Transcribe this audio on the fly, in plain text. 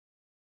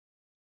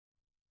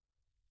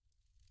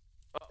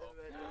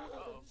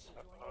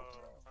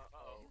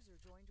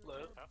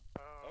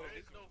There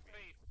is no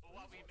faith for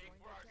what we make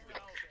for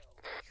ourselves.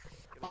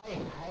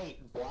 I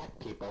hate black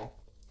people.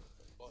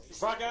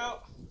 Frag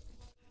out!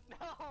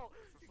 No!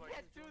 You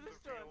can't do this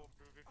to us!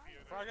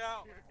 Frag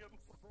out!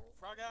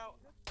 Frag out!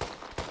 No,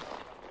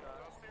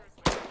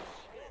 seriously.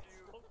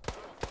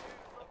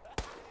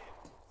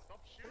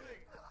 Stop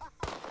shooting!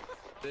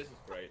 This is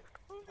great.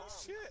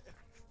 Shit!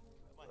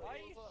 Why are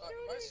you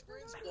My shooting?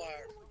 screen's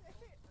black.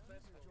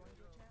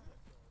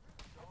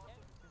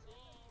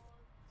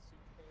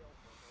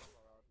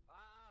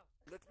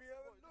 Let me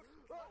have a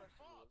look.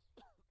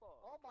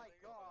 Oh my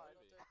god!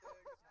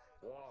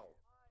 Wow.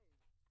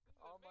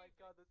 Oh my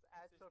god, this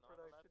actual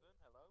production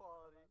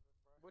quality.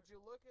 Would you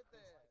look at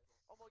that?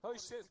 Holy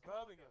shit, it's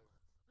Birmingham!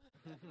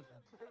 3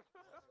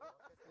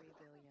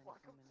 billion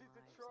Welcome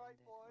human to lives Detroit,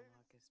 ended boys.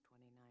 on August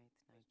 29th,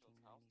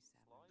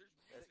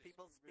 1997. There's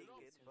people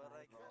speaking, but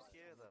I can't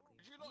hear them.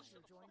 Did you lose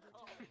your Judgment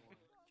Day.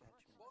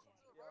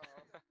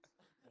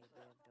 They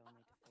lived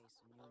only to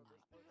face a new nightmare.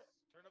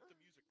 Turn up the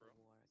music, The bro.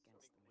 war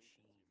against the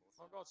machines.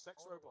 Oh god,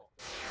 sex robot.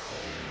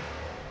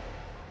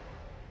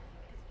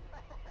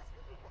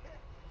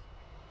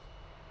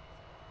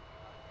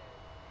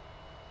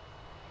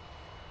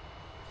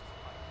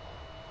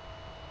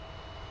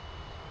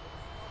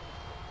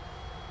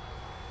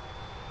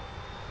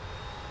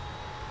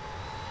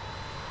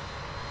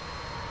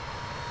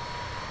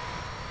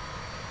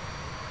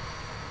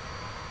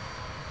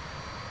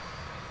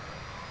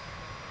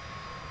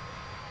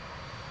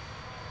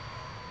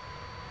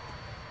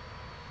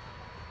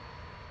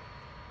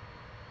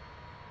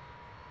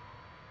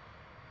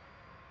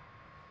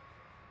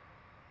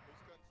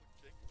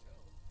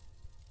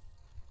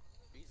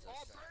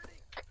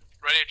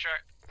 Radio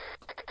check.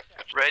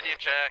 Radio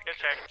check.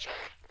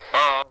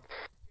 Hello.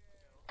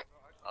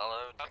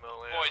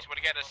 Boys,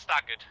 we're getting a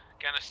staggered.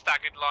 Getting a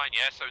staggered line,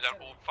 yeah, so we don't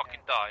all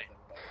fucking die.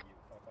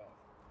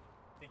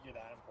 Think you're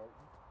that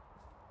important?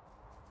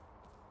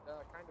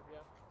 Kind of,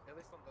 yeah. At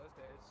least on those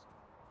days.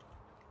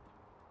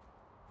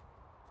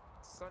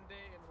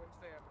 Sunday and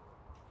Wednesday,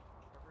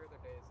 every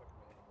other day is like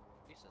me.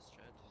 Jesus,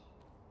 Chad.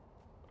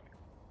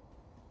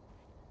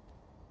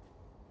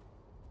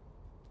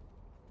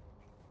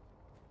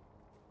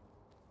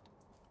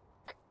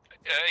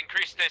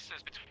 Increase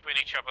distance between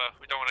each other.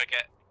 We don't want to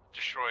get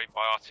destroyed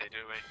by RT, do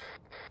we?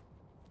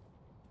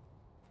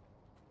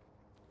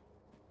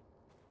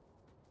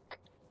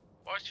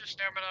 What's your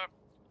stamina?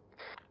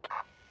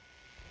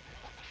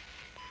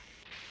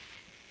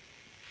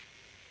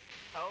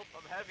 Help,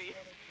 I'm heavy.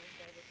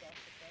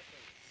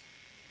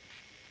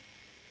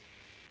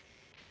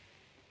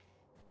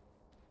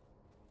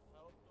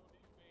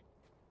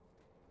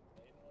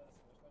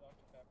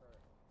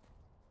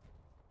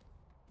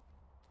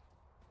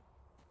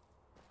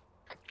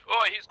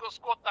 Oh, he's got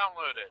squad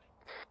downloaded.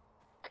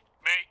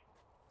 Me.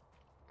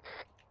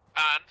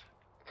 And?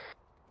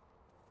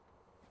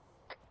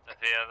 I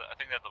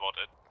think they're the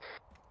modded.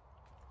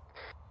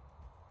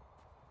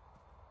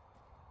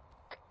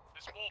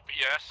 There's more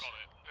people Yes. who've got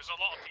it. There's a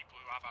lot of people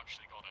who have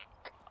actually got it.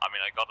 I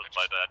mean, I got it,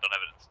 but I don't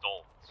have it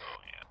installed, so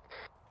yeah.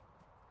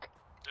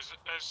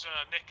 There's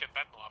Nick and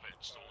Ben will have it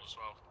installed as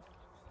well.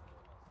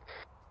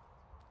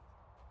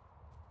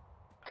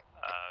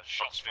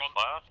 Shots front,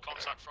 fire.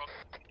 contact front.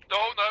 No,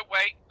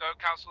 wait, no,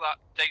 cancel that.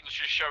 Daedalus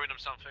is showing them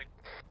something.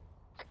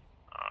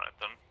 Alright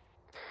then.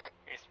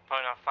 He's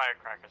putting out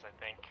firecrackers, I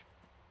think.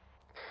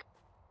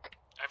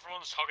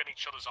 Everyone's hugging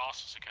each other's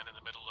asses again in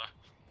the middle there.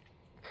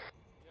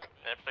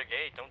 They're big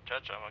A, don't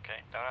judge them,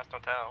 okay? Don't ask,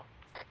 don't tell.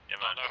 Yeah,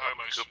 No, no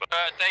homos.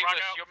 Daedalus,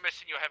 out. you're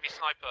missing your heavy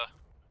sniper.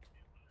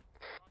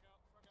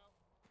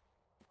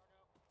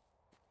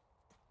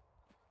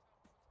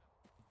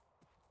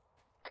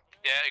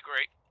 Yeah,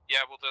 agree.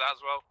 Yeah, we'll do that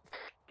as well.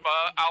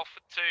 But Alpha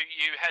 2,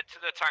 you head to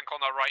the tank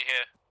on our right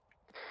here.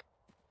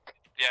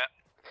 Yeah.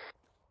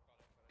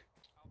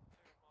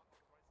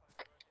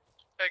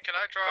 Hey, can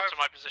I drive? Come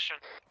to my position.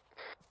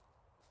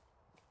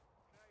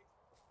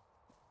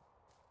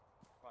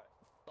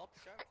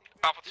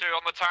 Alpha 2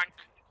 on the tank.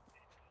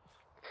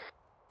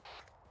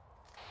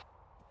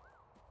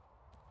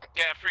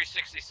 Yeah,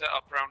 360 set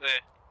up around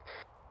here.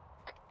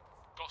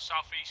 Got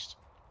southeast.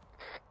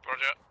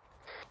 Roger.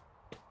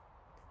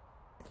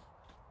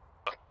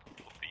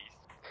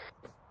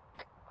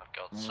 I've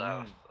got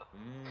south.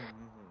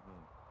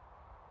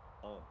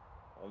 Oh,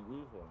 I'll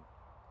lose one.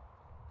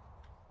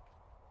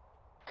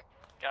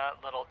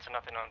 Got little to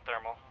nothing on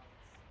thermal.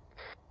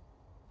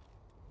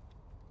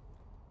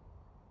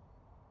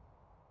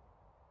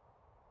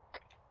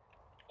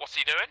 What's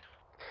he doing?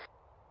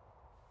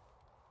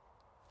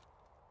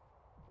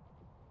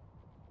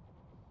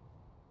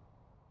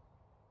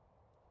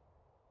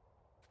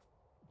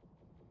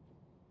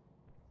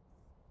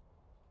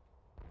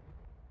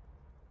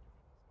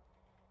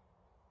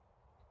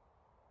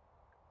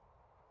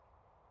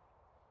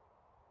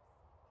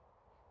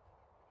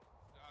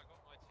 I got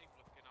my team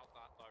looking out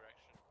that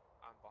direction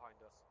and behind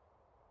us.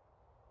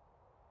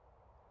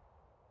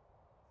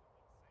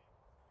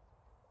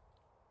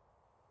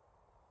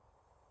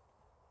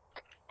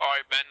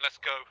 Alright, men, let's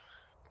go.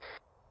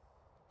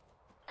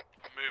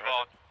 Move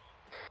on.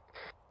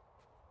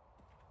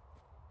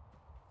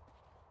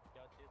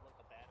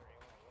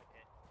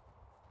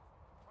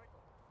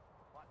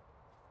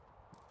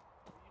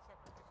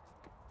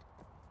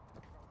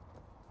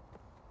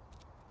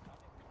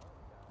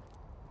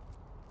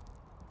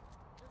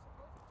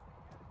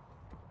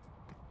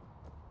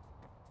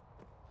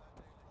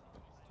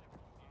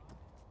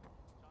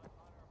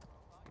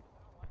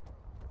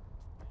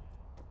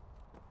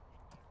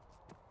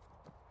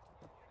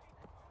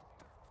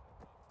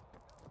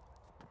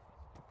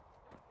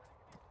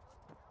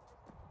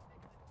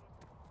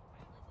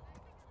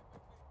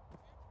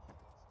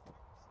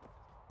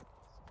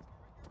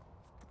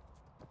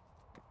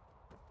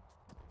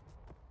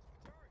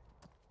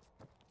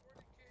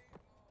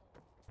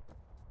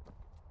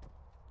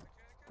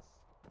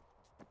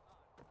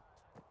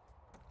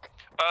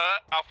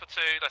 Alpha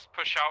 2, let's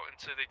push out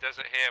into the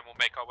desert here and we'll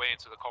make our way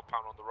into the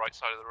compound on the right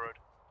side of the road.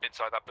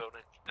 Inside that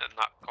building, in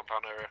that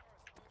compound area.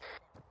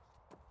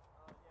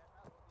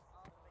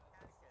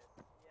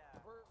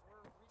 We're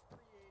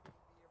recreating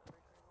the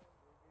original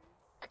movies.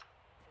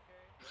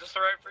 Okay. Is this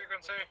the right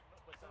frequency?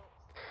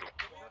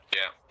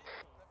 Yeah.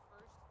 The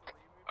first 3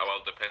 movies. Oh,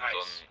 well, depends on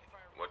Nice.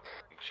 what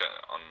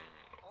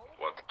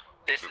what.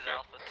 This is grouping.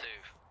 Alpha 2.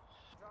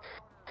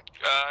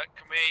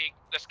 Can we,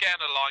 let's get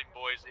in a line,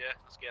 boys, yeah?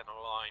 Let's get in a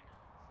line.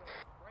 So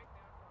right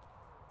now,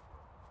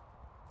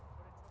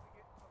 but until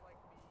we get to like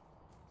the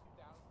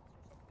 2000s or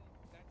something,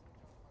 that's what John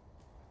Connor was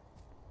like.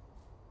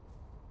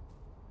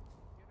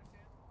 Do you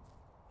understand?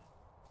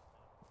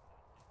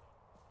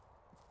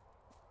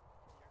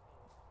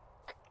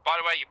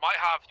 By the way, you might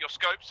have, your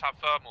scopes have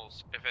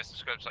thermals, if it's the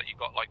scopes that you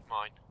got like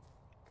mine.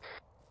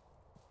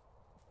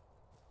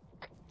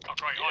 Oh,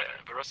 great, I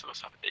Yeah, the rest of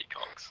us have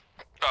ACOGs.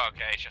 Oh,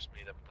 okay, it's just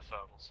me then with the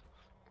thermals.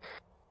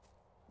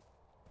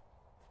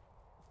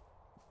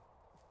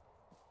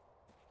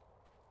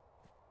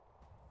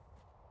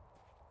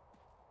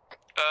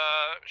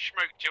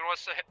 Schmook, do you want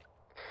us to hit?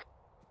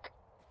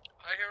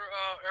 I hear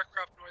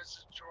aircraft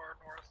noises to our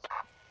north.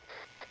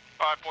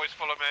 Alright boys,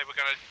 follow me, we're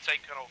gonna take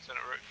an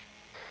alternate route.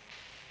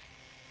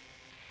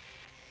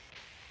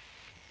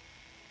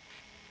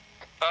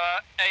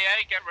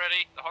 AA, get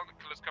ready, the hunter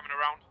killer's coming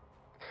around.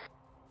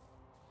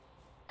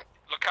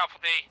 Look out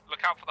for the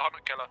hunter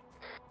killer.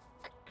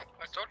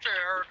 I told you I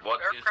heard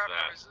What is aircraft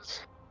that?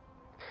 noises.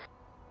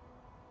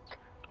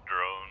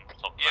 Drone,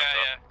 something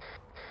Yeah.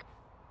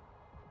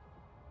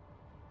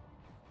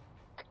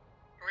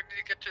 We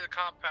need to get to the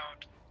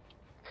compound.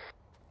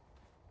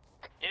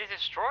 You need to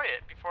destroy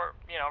it before,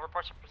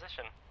 reports your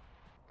position.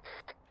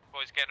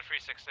 Boys, get in a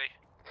 360.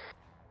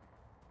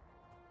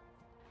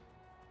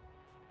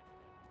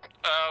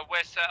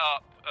 We're set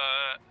up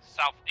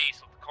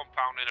southeast of the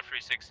compound in a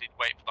 360,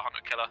 wait for the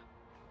hunter killer.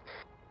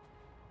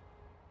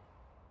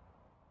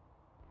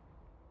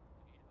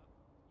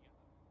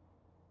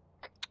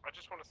 I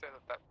just want to say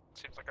that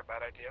seems like a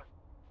bad idea.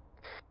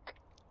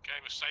 Okay,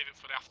 we'll save it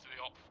for after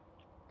the op.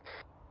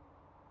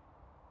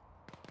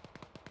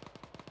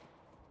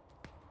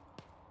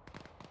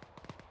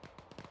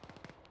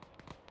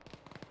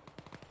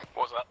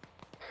 What was that?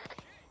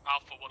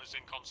 Alpha 1 is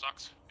in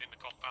contact in the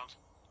compound.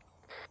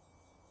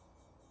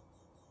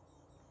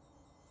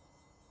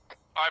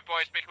 Alright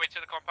boys, make your way to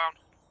the compound.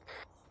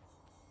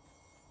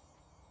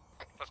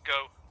 Let's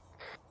go.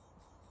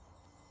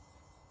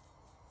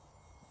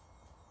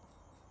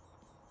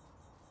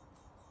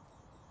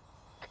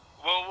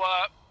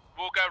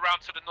 We'll go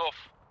round to the north.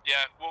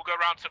 Yeah, we'll go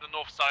round to the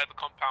north side of the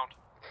compound.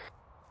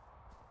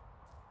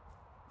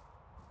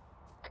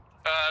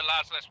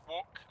 Lads, let's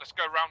walk. Let's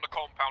go round the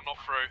compound, not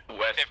through.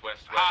 West.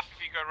 Half of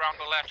you go round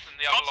the left and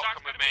the other lot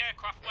Contact, come with enemy me.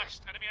 aircraft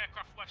west, enemy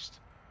aircraft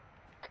west.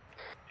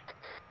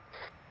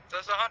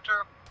 There's a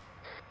hunter.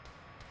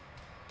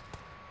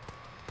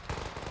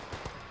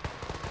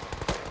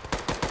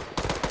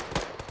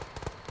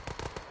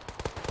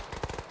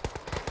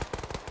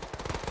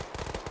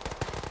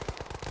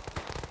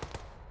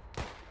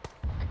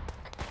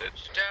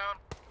 It's Down.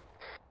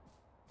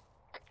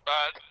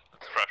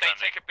 They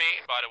take a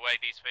beating, by the way,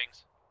 these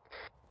things.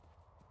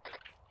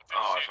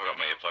 Oh, I forgot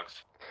my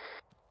earplugs.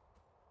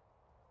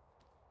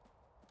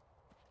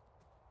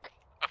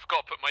 I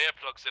forgot to put my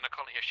earplugs in, I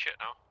can't hear shit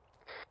now.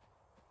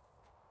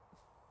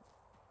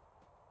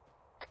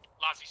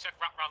 Lads, he said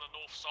wrap round the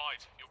north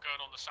side. You're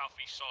going on the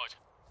southeast side.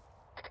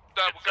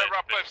 No, we'll go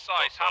around both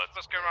sides. Half of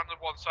us go around the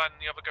one side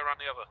and the other go around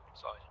the other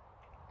side.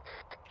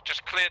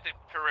 Just clear the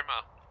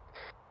perimeter.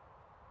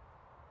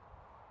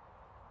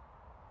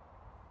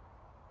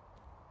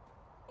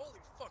 Holy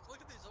fuck,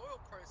 look at these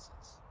oil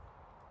prices.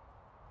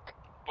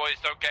 Boys,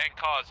 don't get in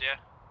cars, yeah?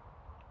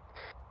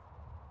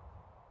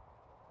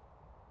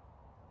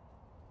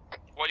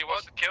 What do you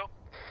want us to kill?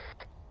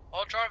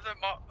 I'll drive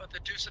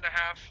the deuce and a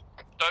half.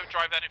 Don't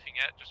drive anything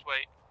yet, just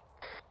wait.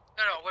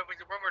 No, when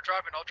we're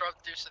driving, I'll drive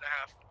the deuce and a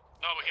half.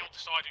 No, he'll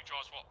decide who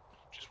drives what.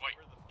 Just wait.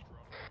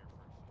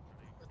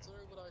 That's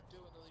literally what I do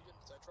in the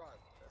units I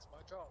drive. That's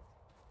my job.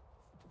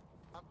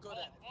 I'm good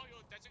at it. Oh, you're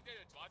a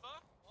designated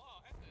driver?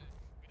 Oh, epic.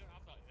 We don't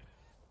have that yet.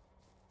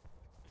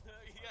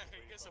 Yeah,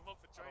 he gets a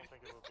month for training. I don't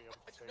think it would be able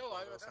to take No,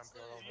 one of those that's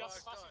MPRL You have I've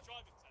to pass done. your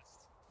driving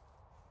test.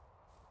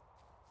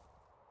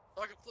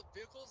 So I can flip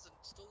vehicles and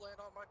still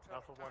land on my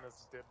truck. Alpha 1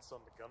 has dibs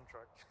on the gun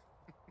truck.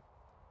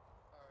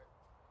 Alright.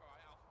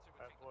 Alright, Alpha 2,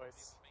 Alright,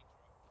 boys.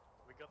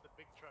 We got the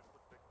big truck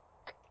with the...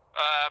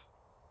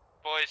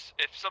 Boys,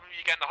 if some of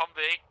you get in the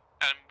Humvee,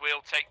 and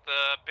we'll take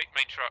the big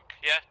main truck.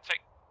 Yeah,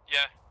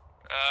 yeah.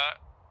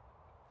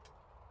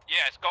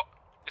 Yeah, it's gone.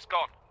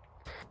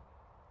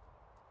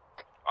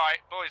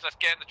 Alright, boys, let's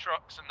get in the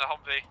trucks and the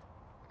Humvee.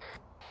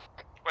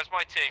 Where's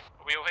my team?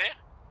 Are we all here?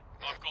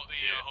 I've got the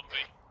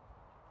Humvee.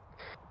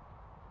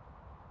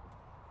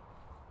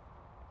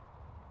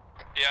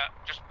 Yeah,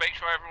 just make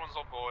sure everyone's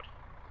on board.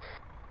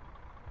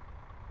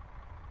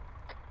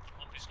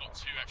 Humvee's got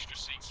 2 extra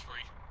seats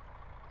free.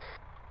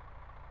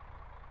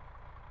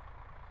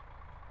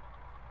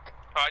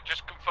 Alright,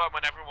 just confirm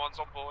when everyone's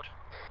on board.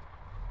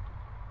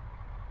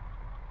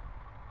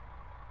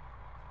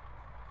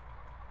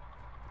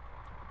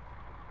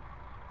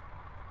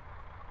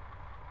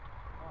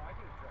 Oh, I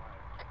can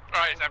drive.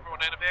 Alright, is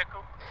everyone in a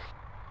vehicle?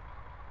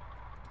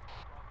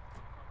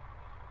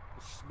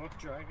 Is Smoke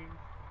driving?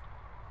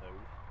 No.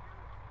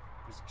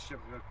 Is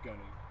Smoke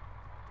gunning?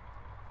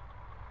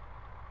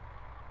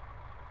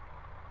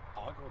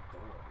 Toggle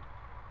door.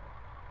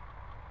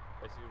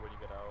 Basically, when you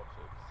get out,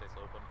 it stays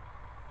open.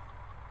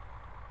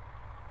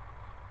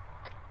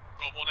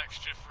 Got one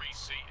extra free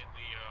seat in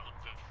the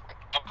Humvee.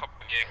 I'm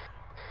copying you.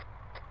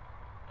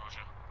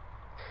 Roger.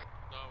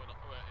 No, we're not.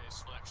 Oh, it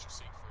is. One extra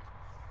seat free.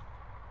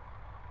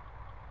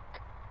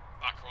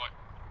 Back right.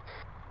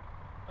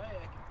 Oh, yeah,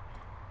 I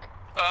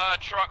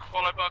can... Truck,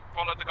 follow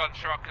the gun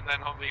truck, and then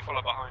Humvee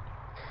follow behind.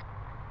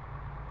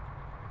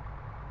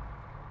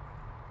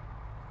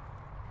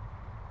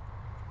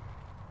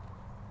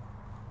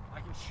 I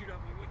can shoot out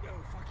my window,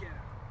 fuck yeah!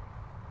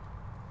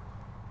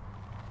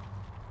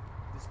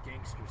 This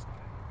gangster style.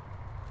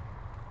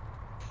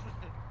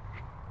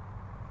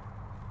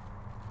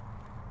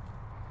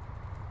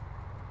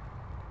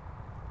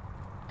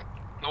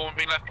 No one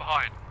been left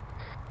behind.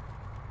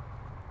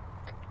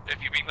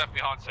 If you've been left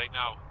behind, say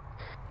no.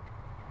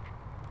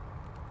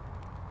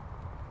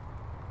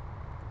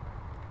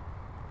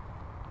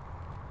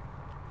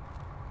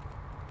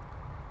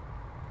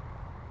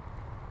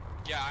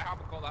 Yeah, I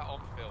haven't got that on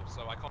film,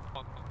 so I can't.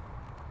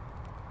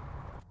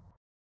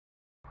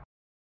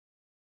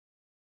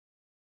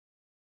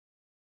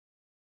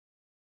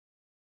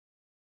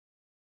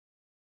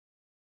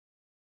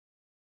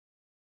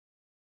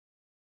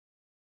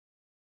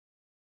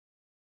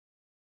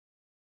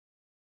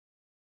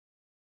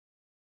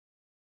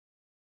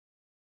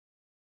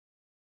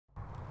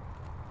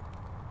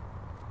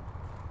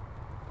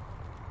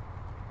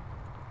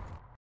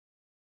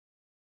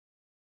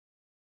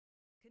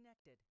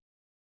 Connected.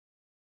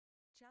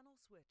 Channel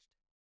switched.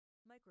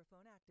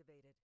 Microphone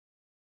activated.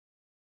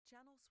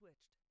 Channel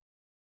switched.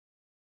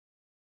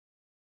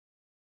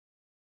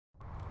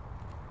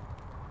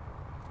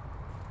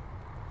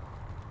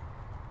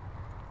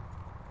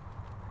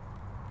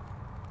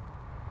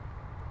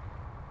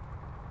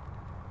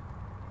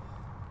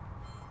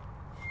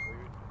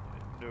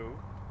 No.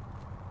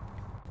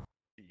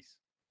 Peace.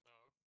 No.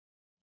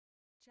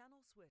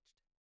 Channel switched.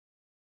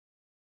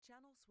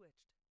 Channel switched.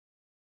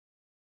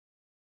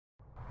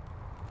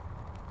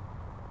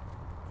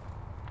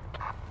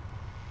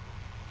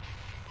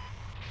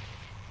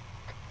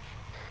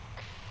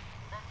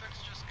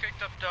 Rumvik's just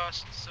kicked up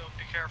dust, so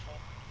be careful.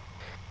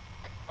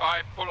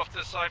 Alright, pull off to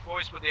the side,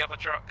 boys, with the other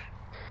truck.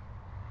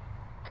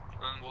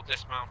 And we'll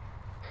dismount.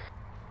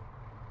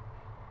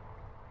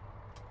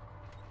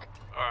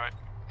 Alright.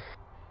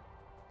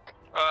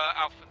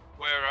 Alpha,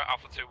 we're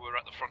Alpha 2, we're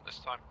at the front this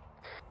time.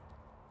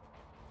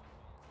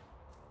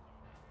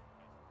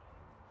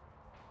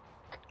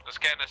 Let's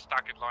get in a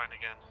staggered line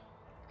again.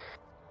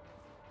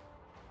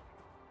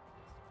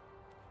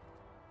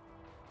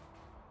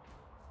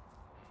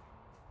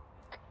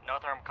 No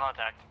therm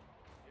contact.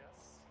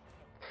 Yes.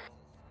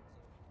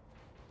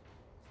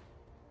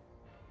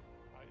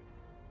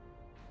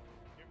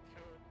 You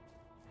could.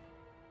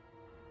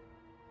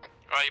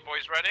 Alright, you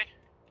boys ready?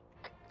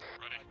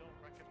 Ready. I don't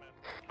recommend.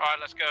 Alright,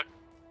 let's go.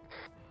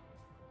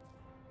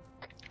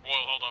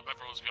 Royal, hold up.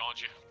 Everyone's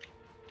behind you.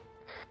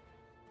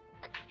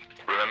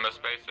 Remember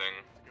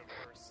spacing. To go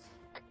first.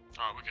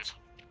 Alright, we're good.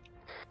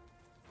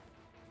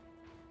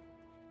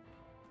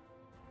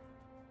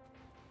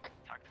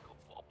 Tactical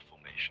blob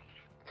formation.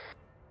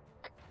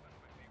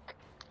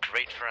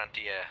 Great for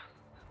anti-air.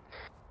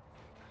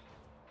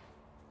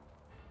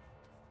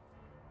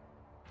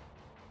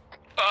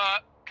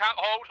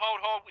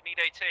 Hold. We need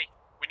AT.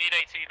 We need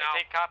AT now.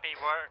 Take copy.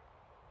 We're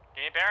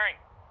getting bearing.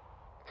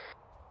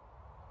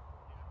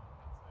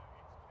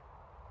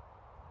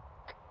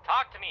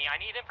 Talk to me. I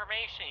need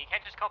information. You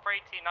can't just call for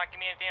AT and not give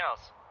me anything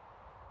else.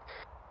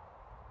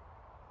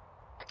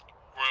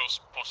 Royal's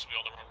possibly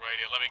on the wrong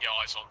radio. Let me get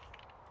eyes on.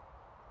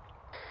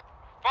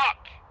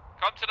 Fuck!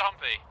 Come to the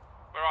Humvee,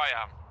 where I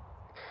am.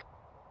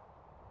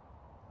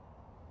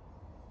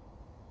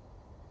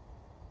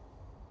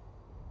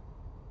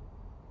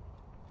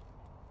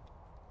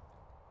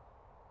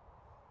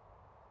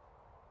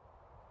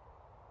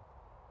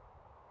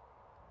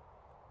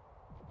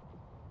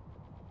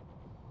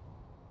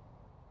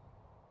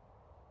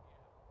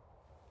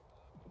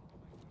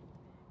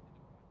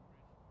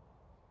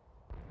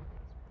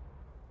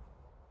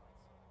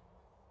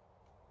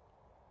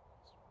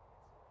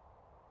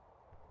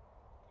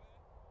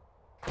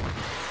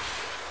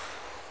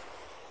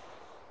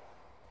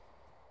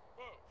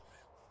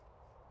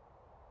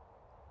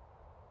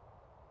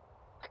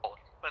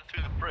 Went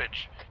through the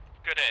bridge.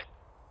 Good hit.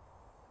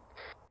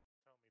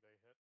 Tell me they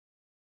hit.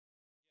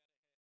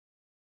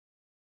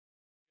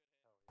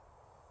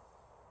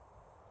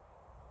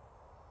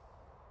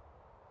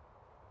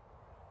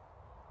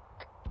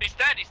 He's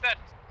dead.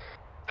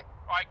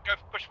 Alright, go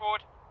push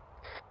forward.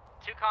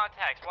 2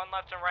 contacts. One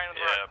left and right on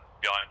the Yeah, road.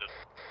 behind it.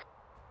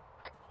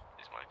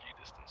 He's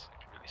distance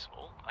is really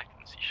small. I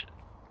can see shit.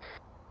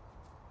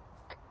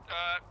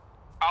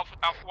 Alpha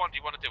 1, do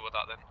you want to deal with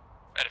that then?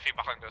 Anything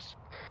behind us?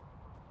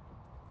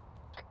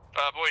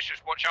 Boys,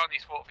 just watch out on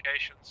these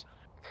fortifications.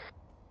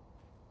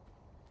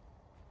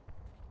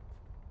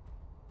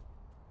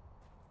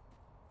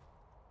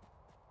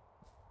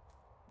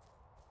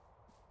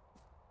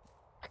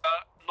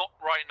 Not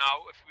right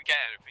now. If we get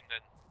anything, then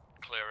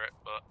clear it,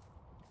 but...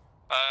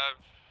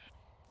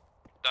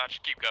 nah,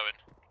 just keep going.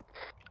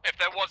 If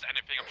there was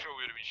anything, I'm sure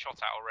we would have been shot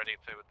at already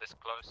if they were this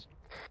close.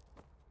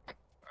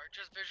 Alright,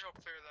 just visual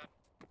clear then.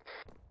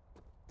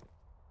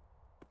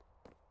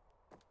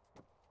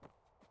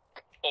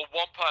 Or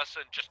one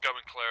person, just go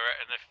and clear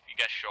it, and if you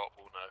get shot,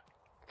 we'll know.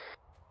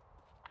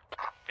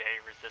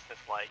 Very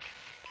resistance-like.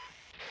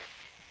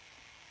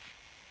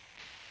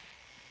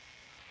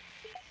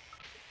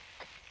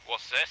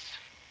 What's this?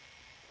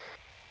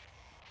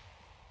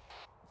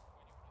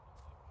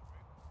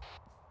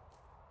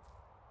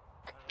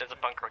 There's a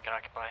bunker we can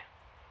occupy.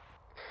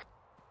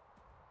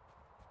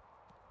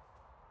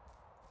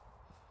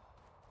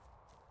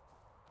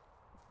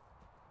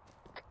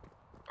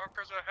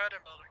 Bunkers ahead in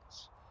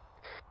buildings.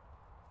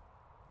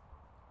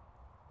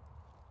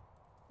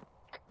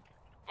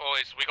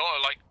 Boys, we gotta,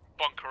 like,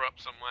 bunker up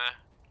somewhere.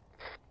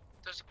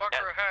 There's a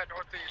bunker ahead,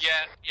 northeast.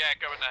 Yeah,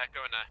 go in there,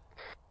 go in there.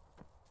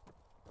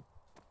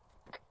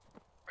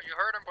 Oh, you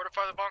heard him,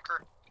 fortify the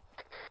bunker.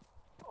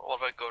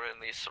 What about going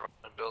in these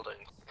surrounding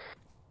buildings?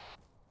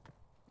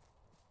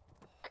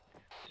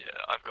 Yeah,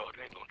 I've got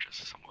grenade launchers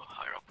somewhere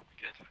higher up would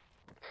be good.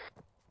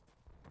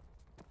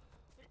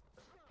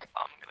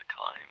 I'm gonna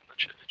climb the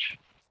church.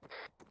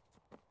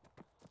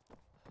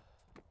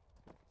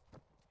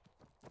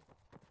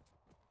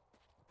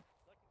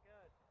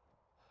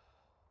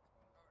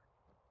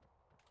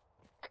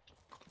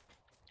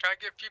 Try to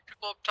get a few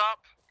people up top.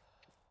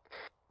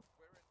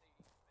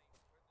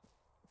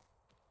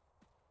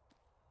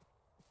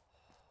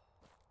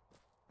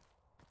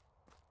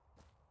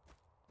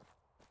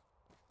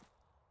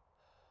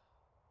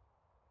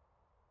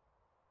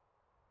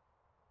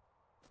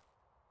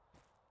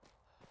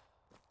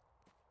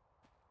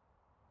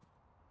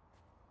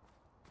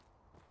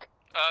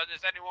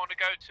 Does anyone want to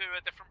go to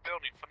a different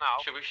building for now?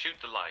 Should we shoot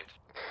the light?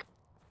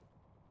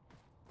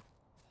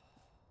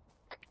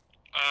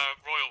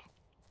 Royal,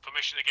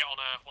 permission to get on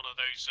one of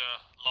those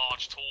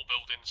large, tall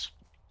buildings.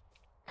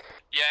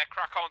 Yeah,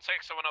 crack on,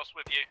 take someone else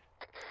with you.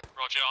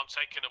 Roger, I'm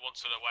taking the one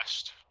to the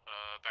west,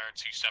 bearing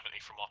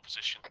 270 from our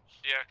position.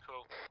 Yeah,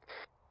 cool.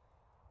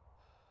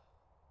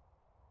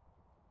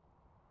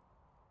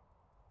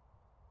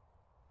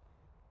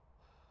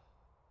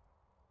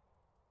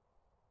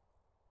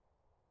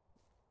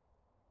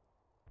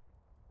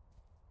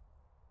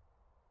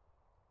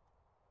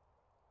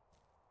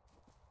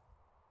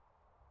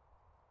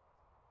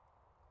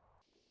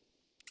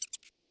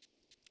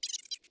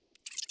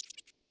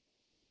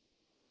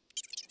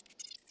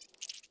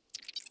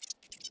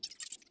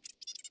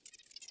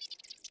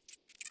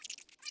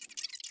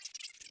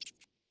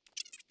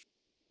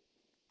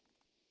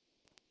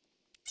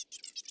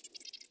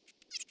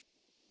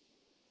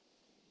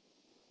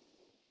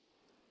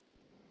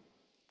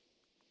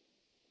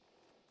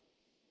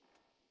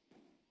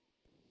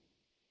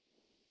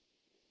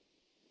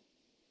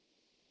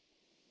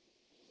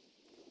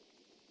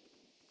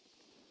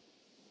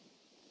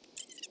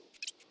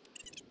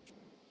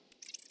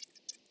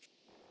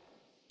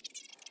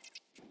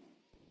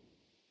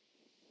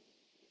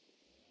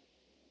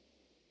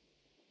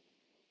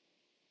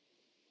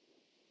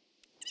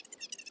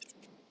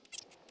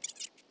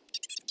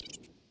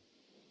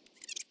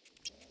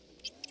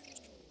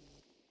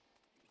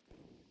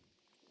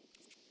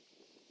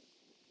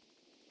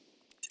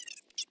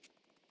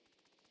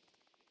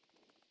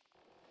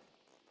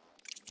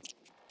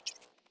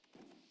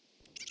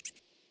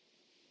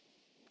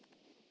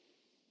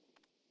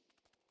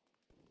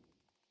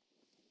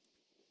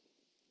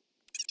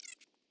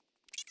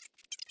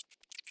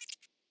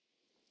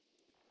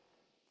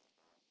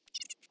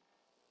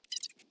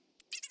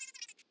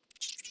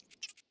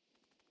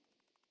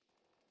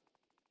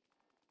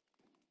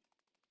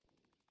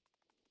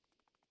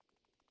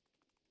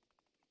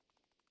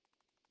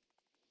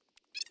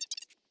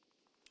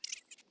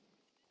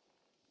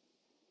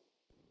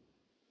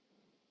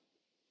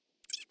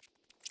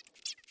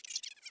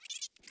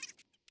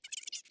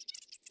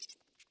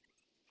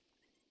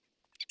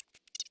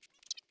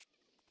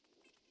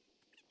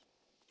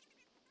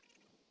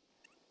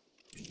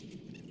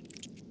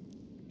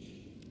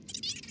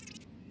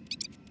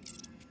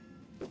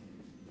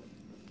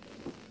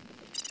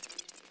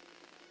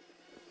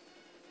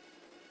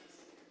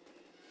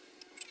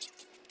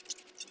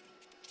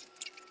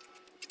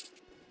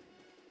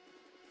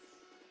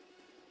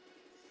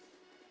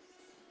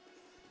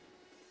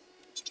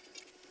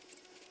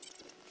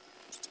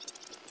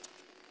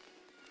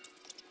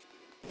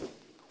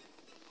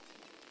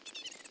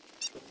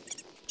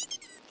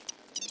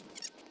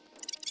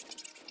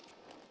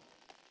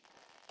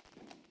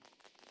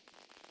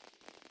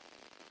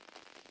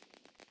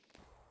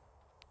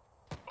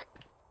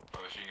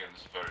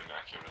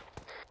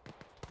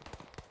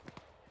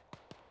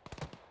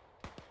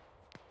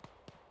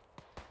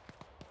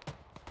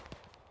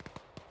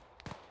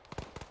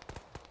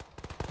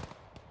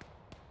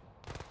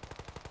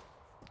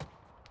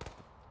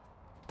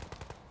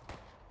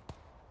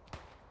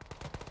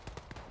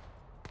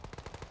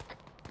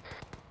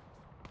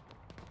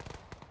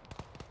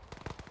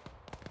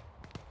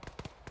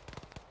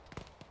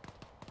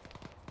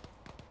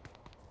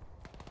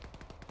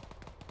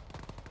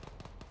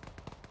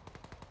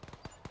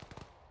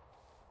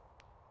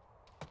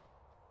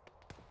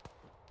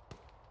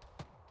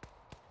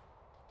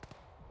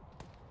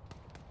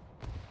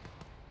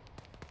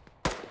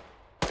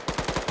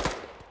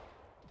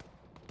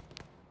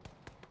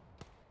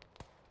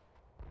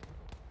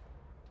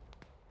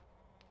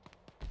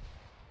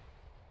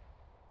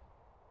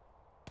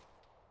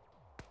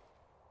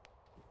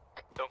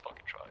 Don't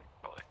fucking try.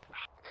 Probably.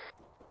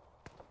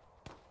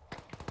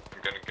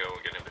 I'm gonna go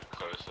and get a bit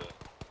closer,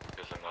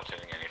 because I'm not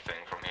hitting anything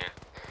from here.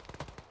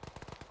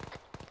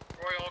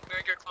 Royal, can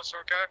I get closer,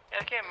 okay?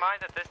 Yeah, keep in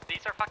mind that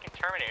these are fucking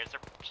Terminators.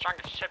 They're strong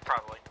as shit,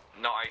 probably.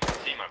 No, I can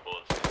see my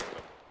bullets.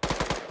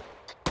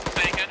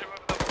 Say again,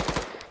 whoever that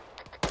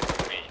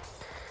was. Me.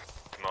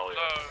 Molly.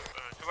 No,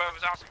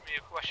 whoever's asking me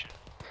a question.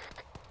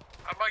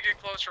 I might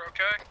get closer,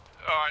 okay?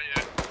 Alright,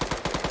 yeah.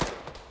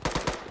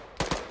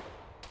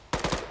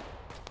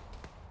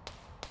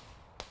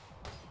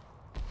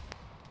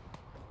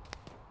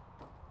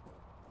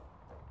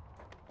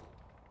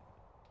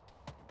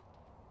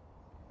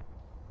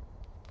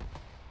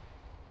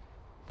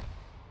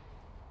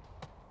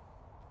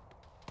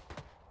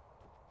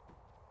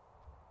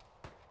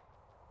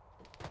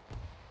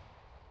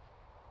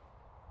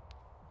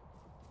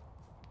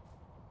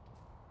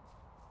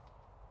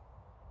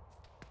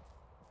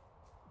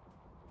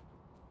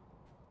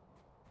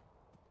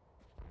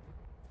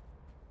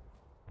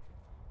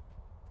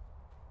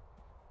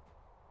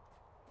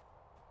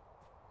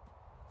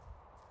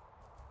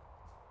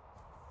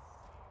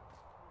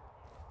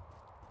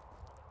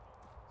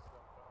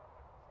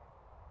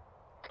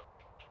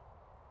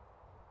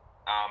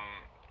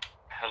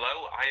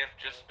 Hello, I have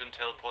just been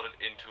teleported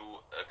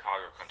into a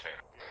cargo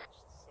container.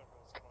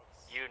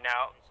 You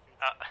now,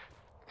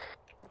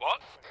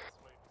 What?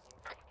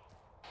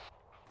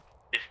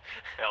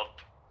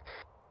 Help.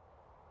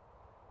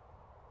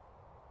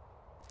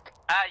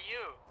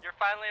 you're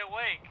finally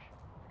awake.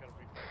 Can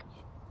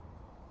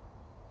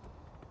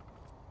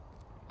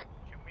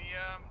we,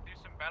 do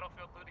some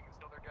battlefield looting and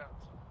steal their guns?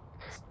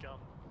 This gun.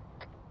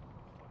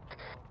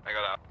 I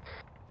got out.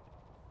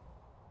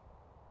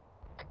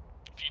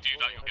 If you do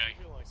that, you're gay.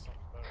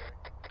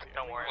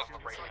 Don't worry, I'm a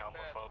breaking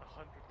homophobe.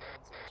 100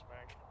 rounds in each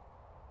mag.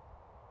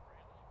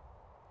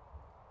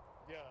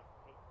 Yeah,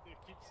 but it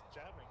keeps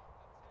jamming.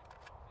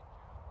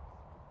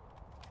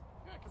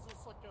 Yeah, because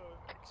it's like a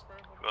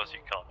experimental... Because you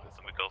can't with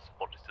them because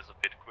bodies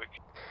disappeared quick.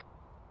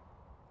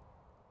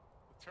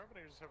 The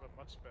Terminators have a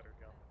much better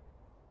gun.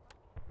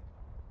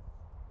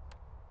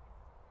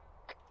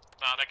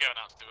 Nah, they're going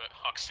out to do it.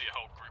 I can see a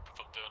whole group of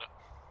them doing it.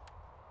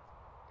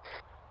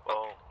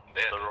 Well,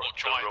 the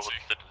robots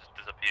did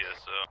disappear,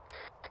 so...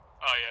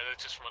 Oh yeah, they're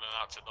just running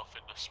out to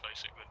nothingness,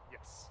 basically.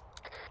 Yes.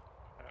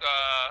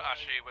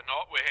 Actually, we're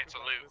not. We're here to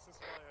loot. This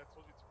is why I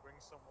told you to bring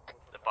someone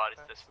with The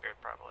bodies disappeared,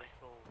 probably.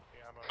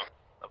 the ammo.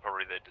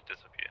 Probably they did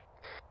disappear.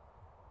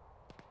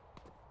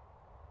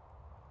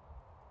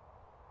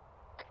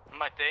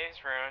 My day is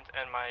ruined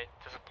and my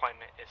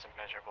disappointment is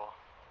immeasurable.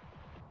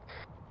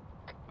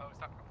 Oh,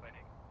 stop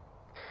complaining.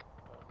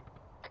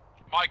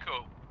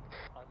 Michael!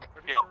 I'm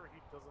pretty sure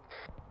he doesn't...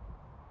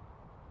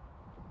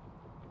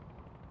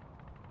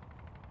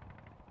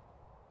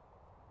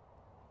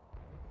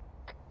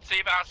 See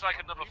if it has like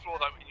another floor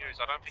that we can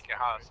use. I don't think it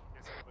has. In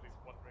case anybody's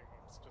wondering,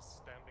 I'm just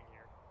standing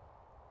here.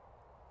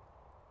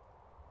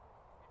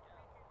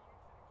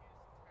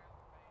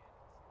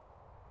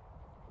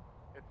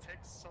 It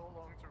takes so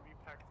long to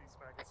repack these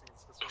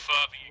magazines because The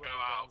further you go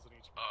out,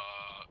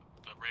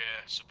 the rear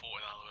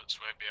supporting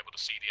elements won't be able to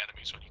see the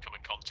enemies when you come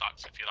in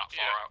contact if you're that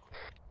far out.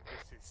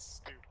 This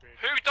is stupid.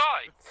 Who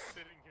died? It's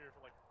sitting here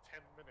for like 10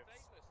 minutes.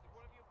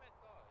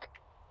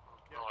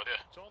 No idea.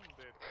 John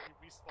did. He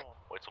respawned.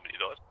 Wait, somebody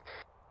died?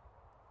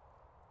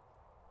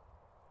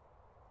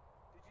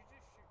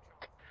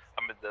 I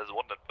mean, there's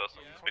one dead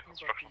person who's been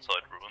construction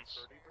site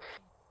ruins.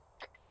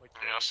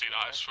 Yeah, I see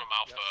that. It's from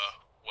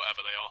Alpha,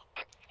 whatever they are.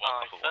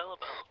 I fell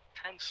about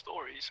 10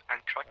 stories and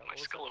cracked my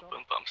skull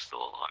open, but I'm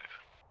still alive.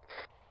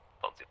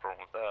 Don't see a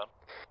problem with that.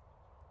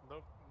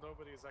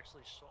 Nobody has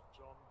actually shot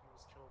John. He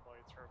was killed by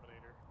a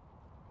Terminator.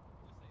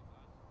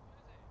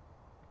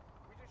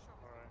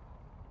 Alright.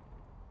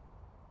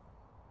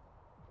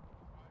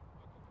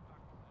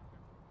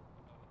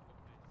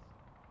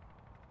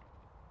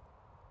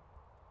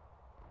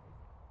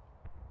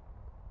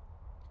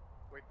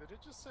 Wait, did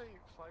it just say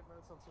 5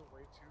 minutes until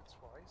wave 2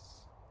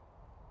 twice?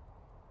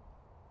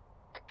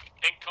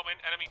 Incoming,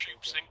 enemy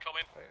troops,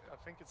 incoming. I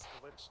think it's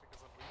glitched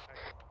because I'm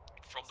repacking my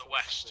mag. From the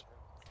west.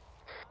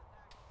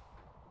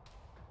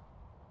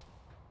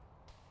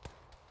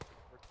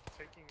 We're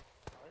taking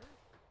fire?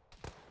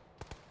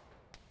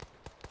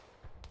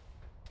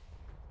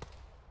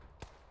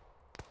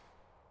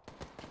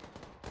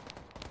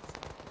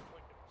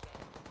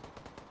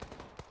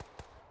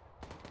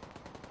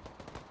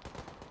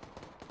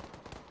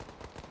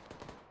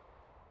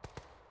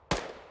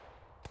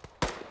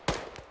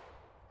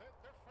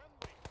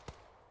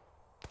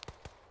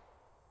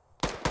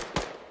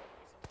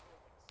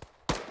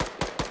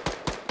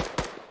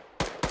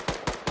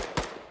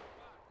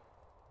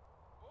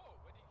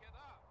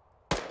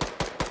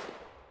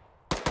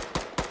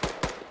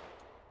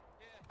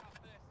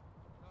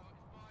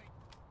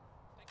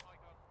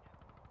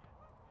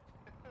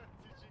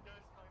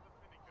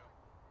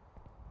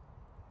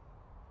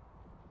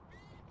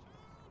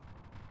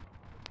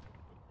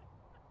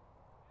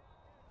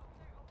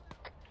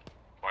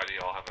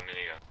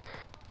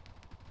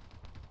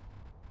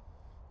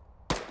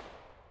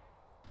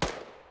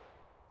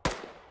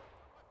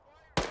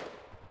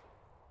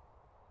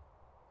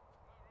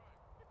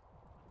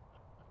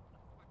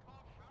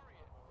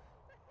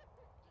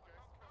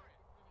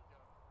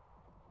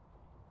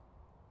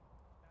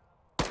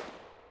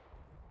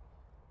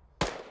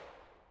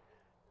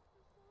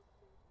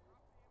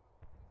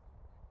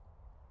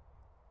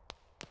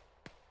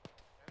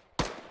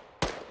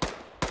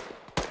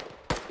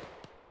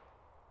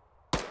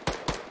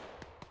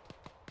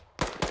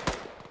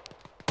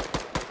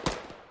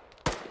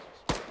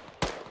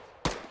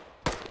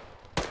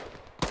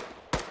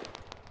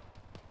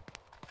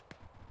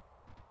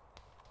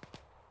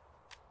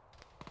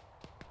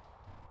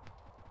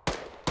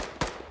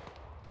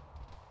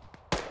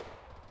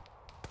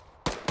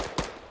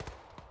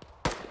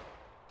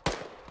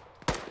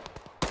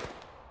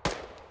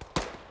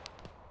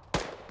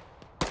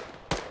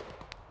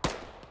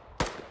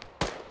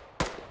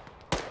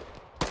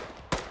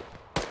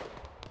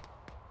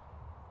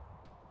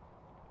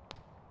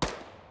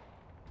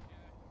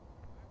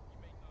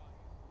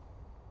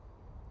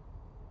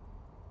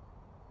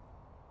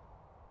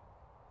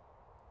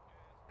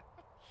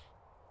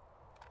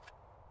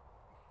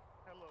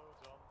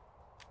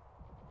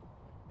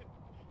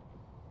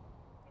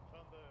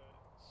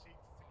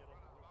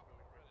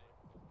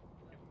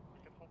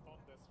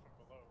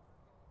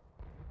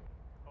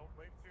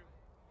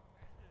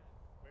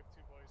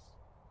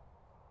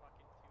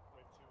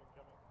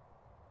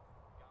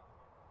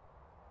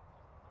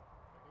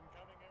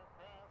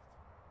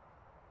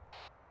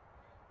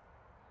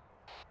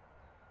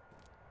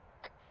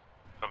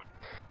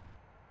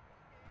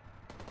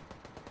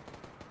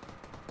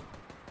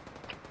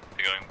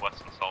 going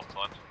west and south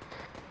side.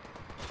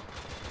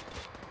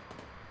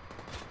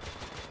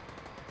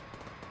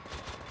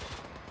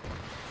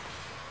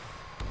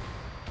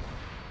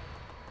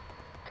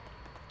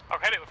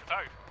 I've hit it with a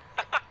toe.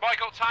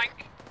 Michael,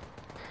 tank!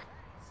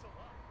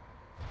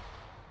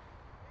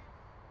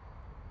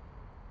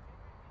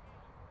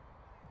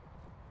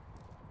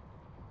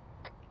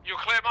 You're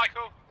clear,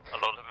 Michael? A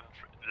lot of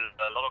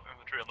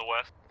infantry on the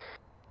west.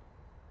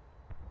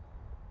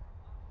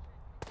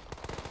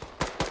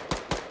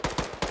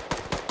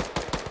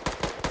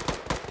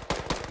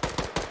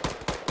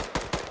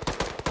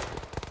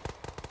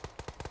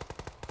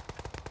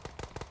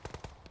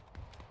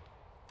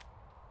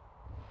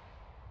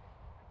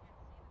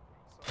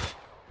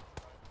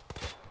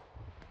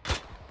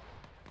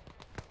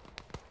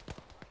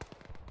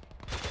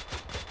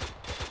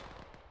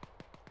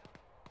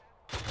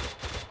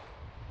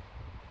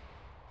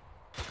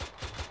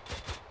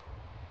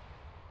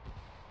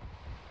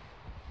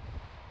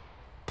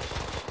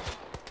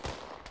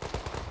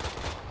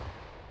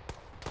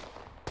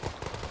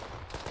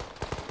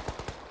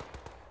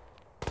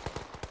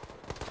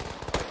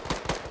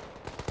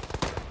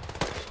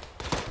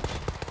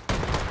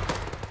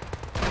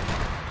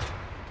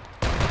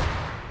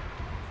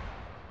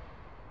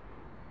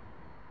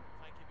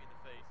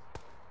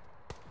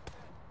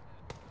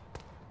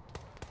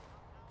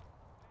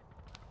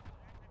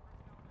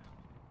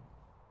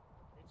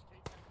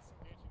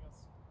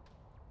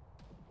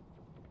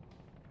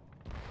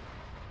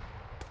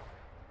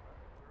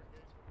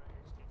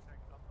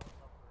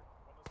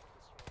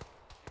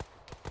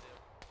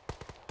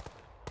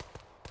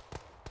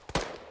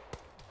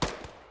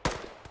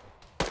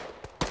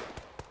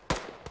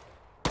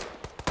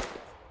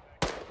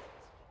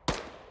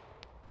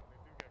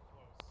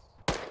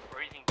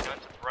 Breathing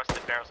guns with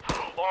rusted barrels.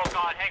 Oh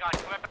god, hang on.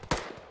 Come back.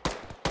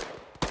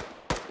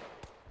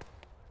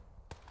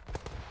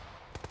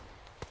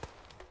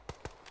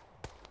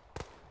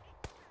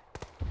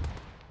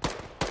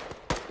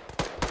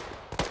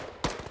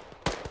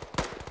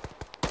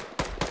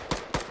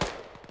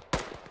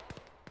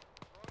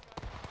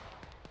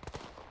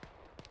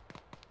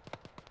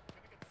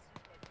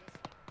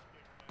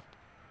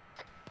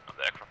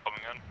 The aircraft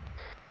coming in.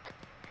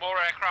 More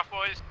aircraft,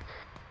 boys.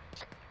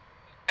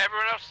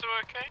 Everyone else still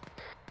okay?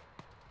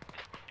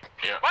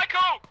 Yeah.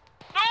 Michael!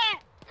 No!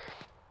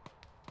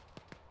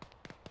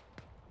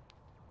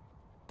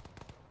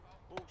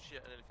 Oh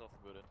shit, I nearly fell off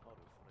the building. Oh, that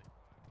was funny.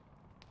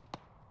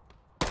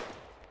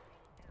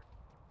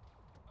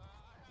 I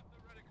have the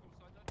reticle,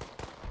 so I don't.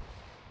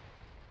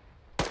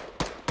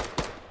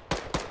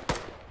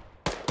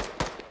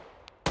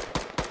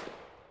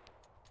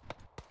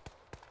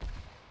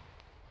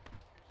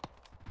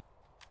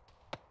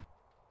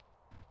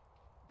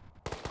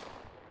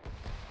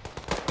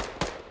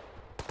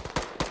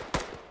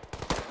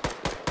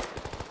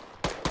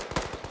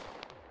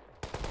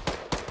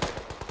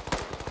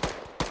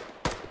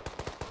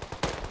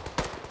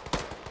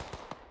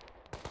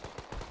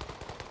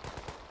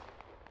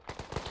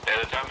 Yeah,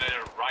 the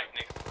Terminator right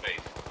next to base.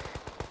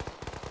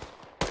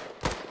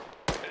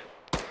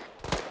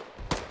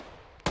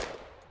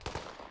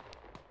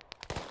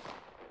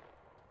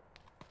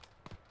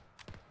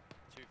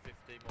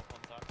 More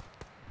contact.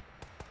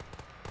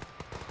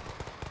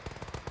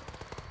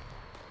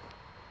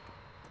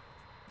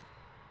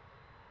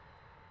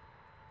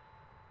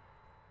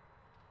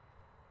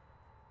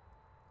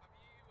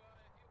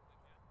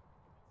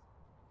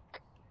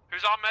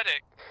 Who's our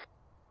medic?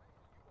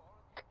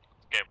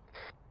 Okay.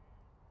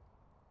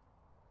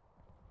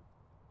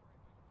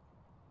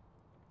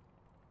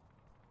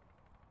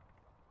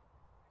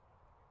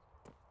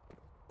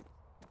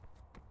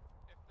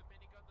 If the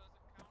minigun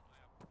doesn't count,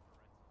 I have the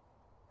reticle.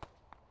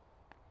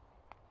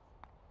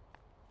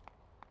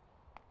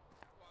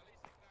 Well, at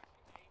least I can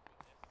actually aim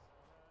with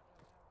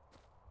this.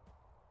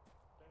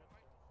 So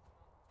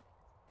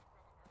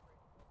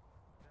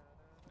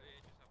yeah,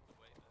 you just have to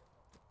wait there.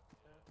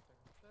 Michael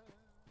needs to stop being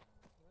a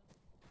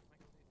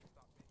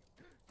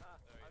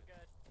I'm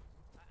good.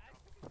 I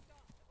took a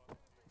shot.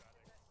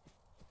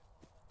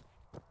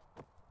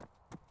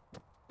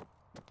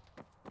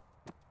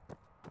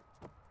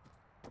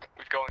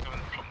 We've got one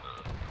coming from the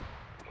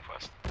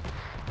northwest.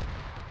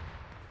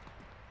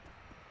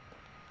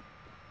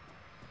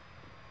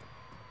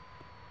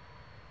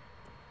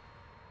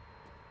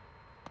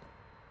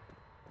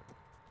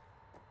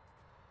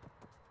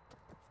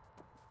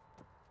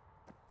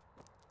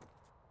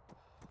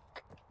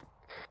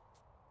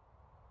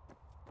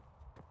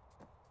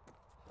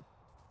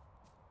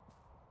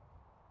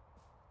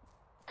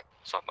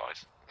 It's not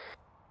nice.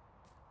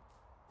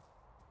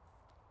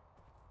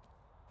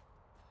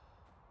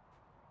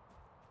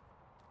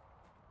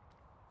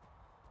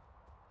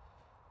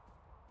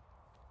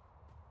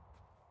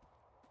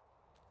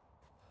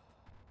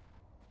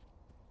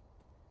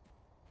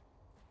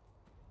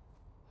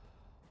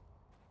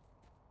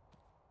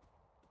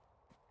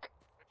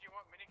 If you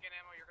want minigun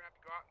ammo, you're gonna have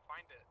to go out and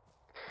find it.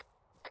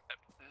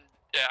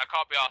 Yeah, I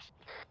can't be asked.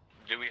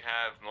 Do we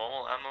have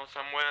normal ammo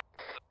somewhere?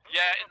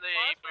 Yeah, in the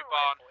blue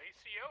barn.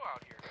 ACO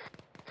out here.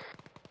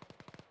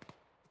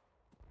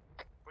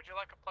 you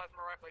like a plasma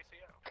rifle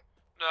ACO?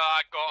 No, I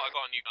got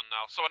a new gun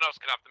now. Someone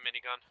else can have the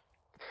minigun.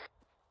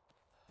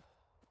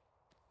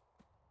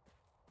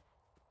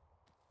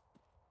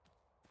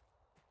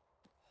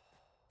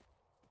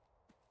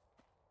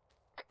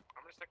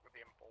 I'm gonna stick with the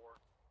M4.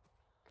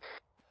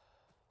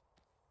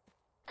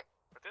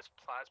 But this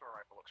plasma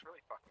rifle looks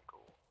really fucking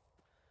cool.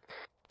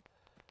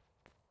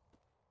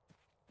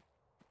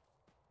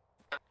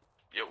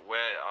 Yeah,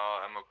 where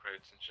are ammo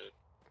crates and shit?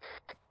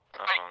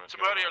 I Hey, found it.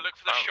 Tomorio, look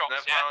for the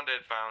shots, yeah?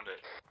 Found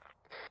it.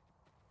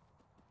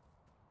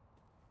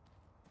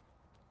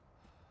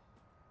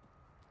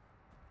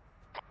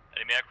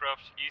 Enemy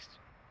aircraft, east.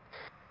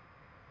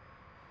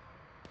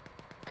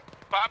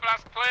 Fire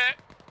blast clear!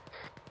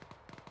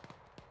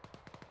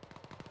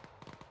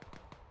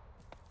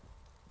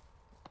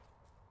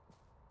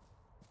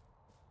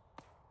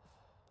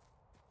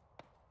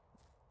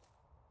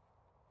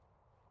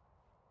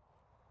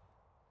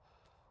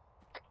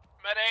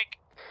 Medic!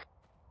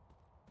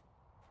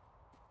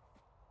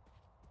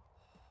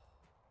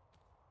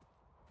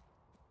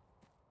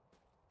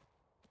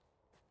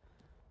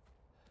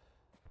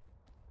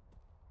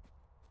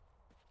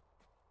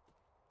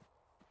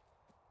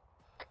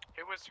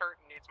 Who was hurt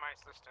and needs my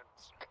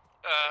assistance?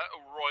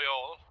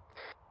 Royal.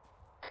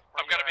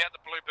 I'm gonna be at the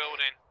blue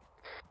building.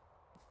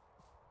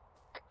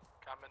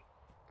 Coming.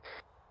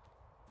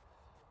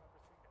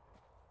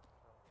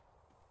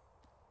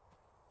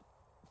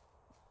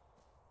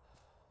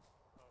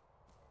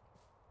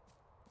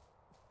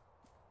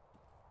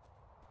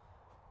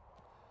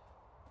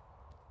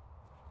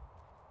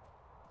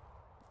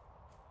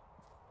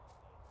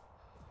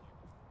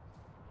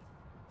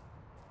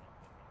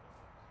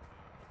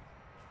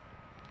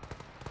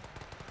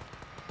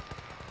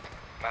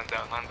 Land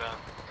down.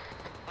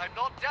 I'm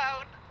not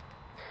down!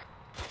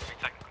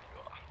 Technically you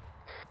are.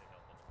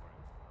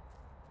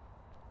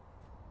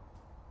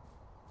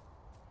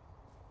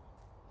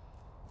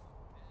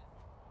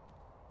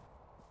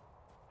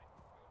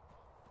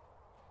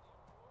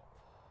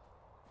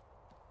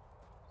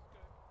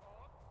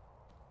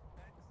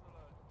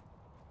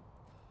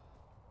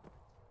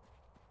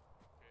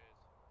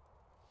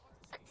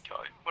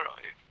 Kai, where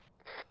are you?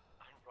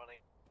 I'm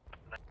running.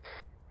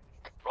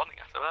 Running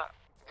after that.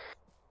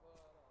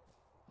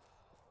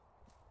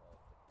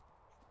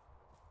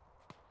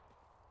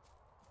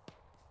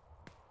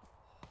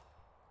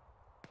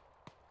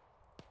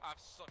 I have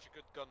such a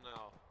good gun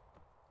now.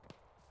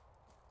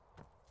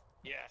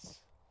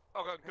 Yes.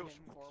 I've got An ghost.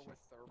 M4 with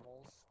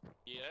thermals.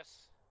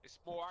 Yes. It's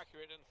more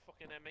accurate than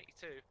fucking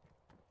M82.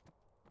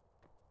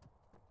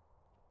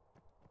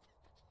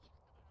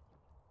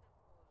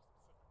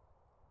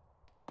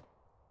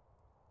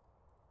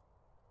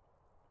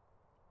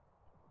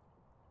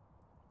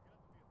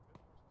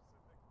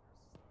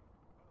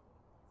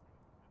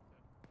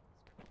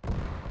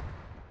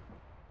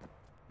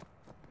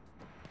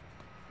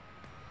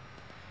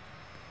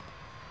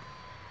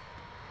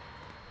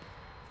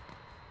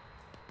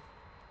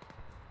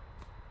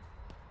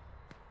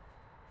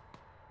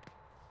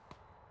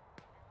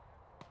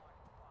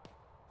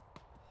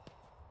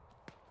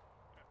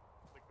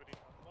 Liquidity,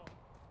 I'm not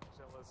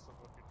jealous of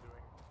what you're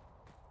doing.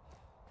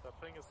 That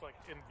thing is like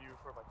in view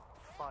for like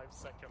 5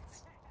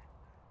 seconds.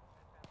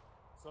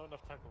 It's not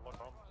enough time to lock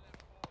on.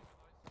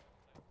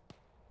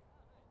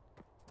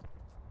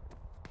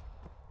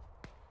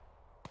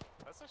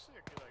 That's actually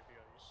a good idea.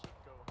 You should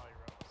go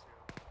higher up so you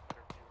have a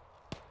better view.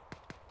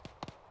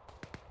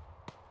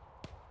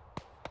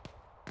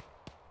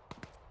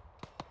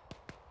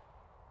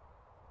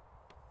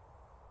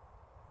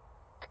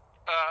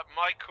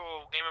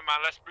 Michael, Gamer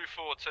Man, let's move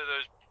forward to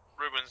those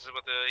ruins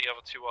where the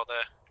other two are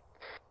there.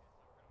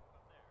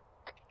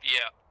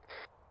 Yeah.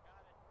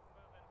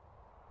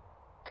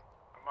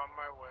 I'm on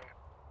my way.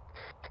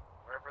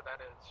 Wherever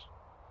that is.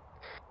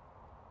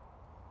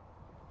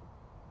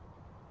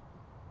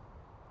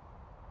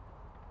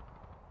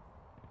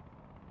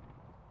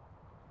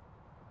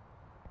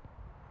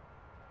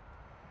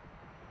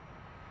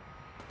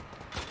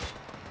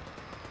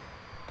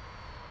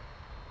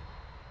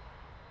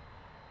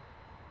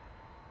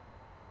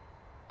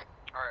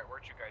 Alright,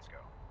 where'd you guys go?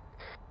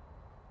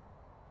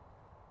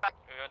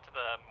 We went to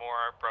the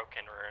more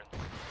broken ruins.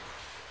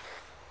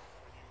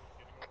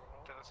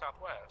 To the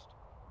southwest.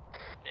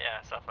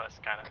 Yeah,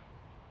 southwest, kinda.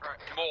 Alright.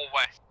 More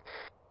west.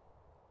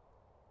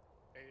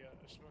 Hey,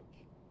 Schmuck,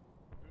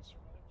 who's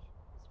your medic?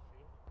 Is it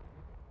Field?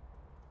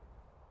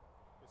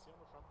 Is he on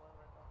the front line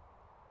right now?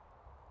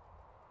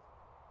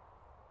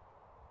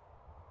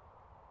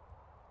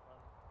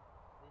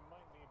 We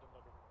might need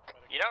another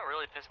medic. You know what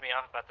really pissed me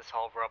off about this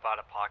whole robot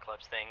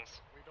apocalypse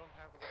things? We don't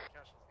have a lot of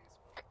casualties,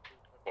 but...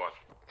 What?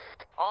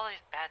 All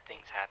these bad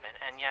things happen,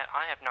 and yet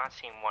I have not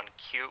seen one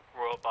cute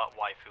robot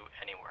waifu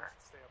anywhere.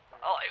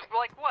 Oh,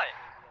 like what?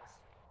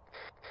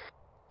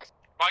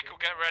 Michael,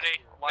 get ready.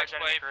 Large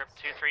Next enemy wave. group,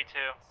 232.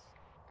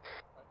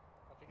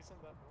 I think he's in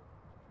that building.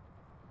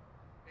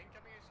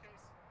 Incoming use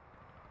case.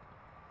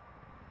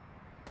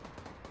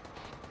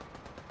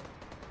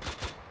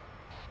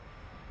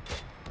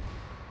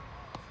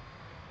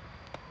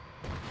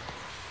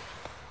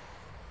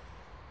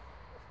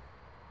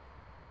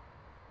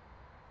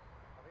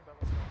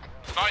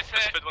 Nice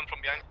hit. Spid one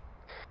from behind.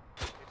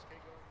 HK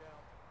going down.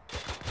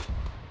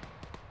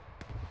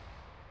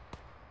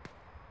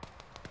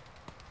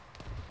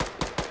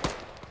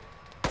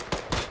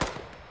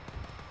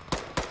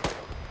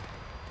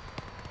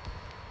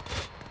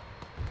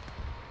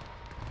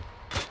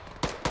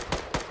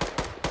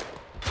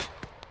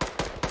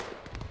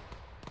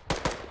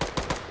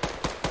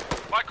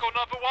 Michael,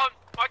 another one.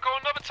 Michael,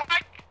 another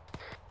tank.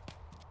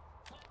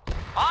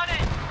 On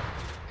it!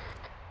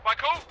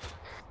 Michael.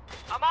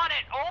 I'm on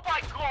it! Oh my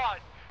god!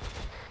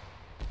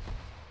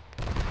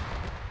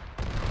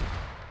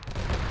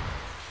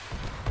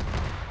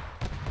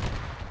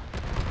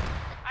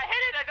 I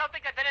hit it! I don't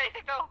think I did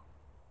anything though!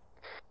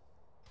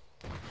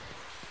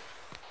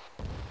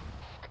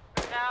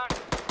 It's down.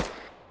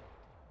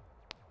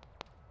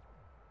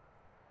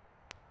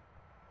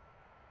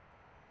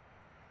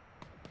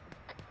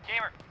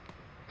 Gamer.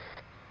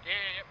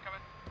 Yep,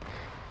 coming.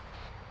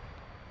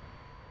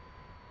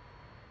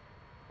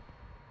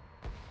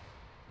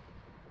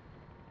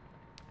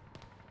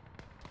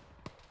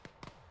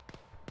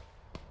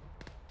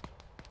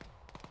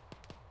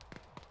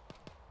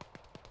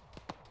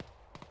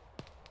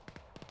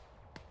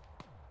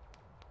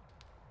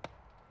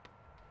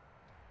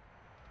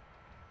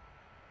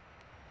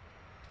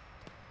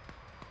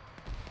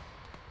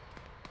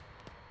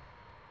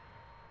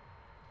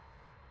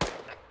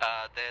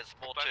 There's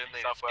more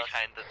Terminators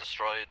behind the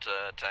destroyed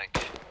tank.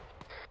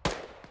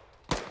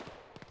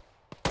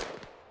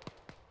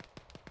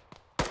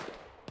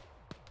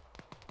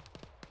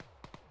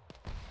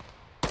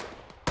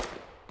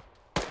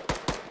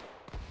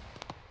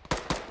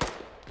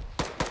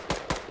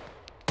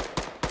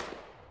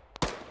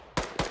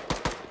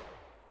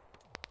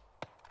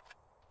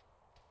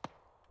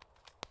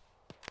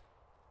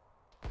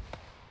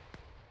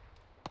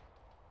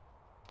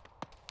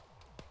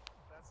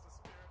 That's the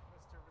spirit,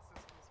 Mr.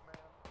 Resistance Man.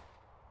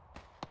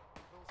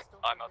 Those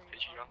still I'm out remain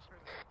fishing guns.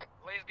 unprisoned.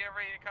 Blaze, get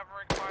ready to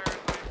covering fire as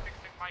I'm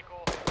fixing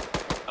Michael.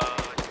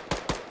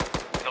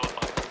 No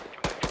fire.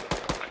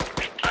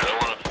 I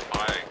don't want to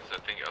fire because I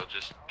think I'll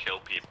just kill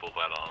people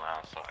that are on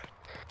our side.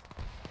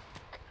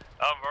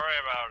 Don't worry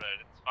about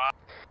it. It's fine.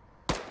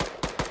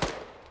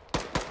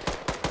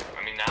 I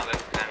mean, now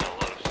there's kind of a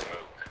lot of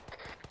smoke.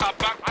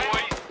 Back,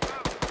 boys.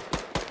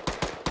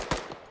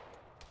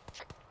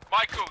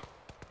 Michael,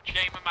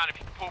 Jamin, man, if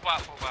you can pull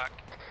back, pull back.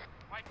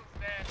 Michael's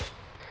dead.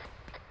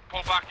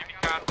 Pull back if you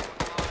can.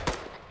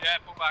 Yeah,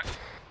 pull back. 16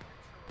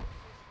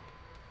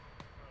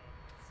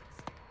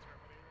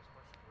 Terminators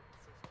marching with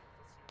precision, just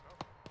so you know.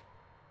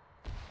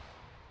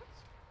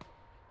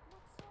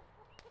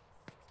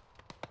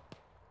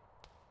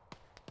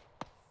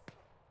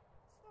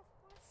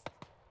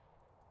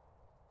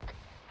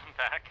 I'm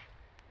back.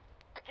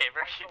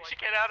 Gamer, you should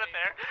get out of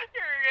there.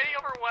 You're getting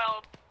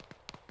overwhelmed.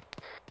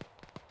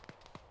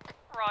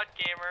 Rod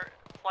Gamer,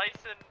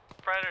 slicing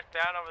predators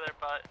down over there,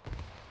 but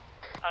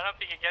I don't know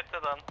if you can get to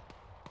them.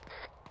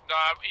 No,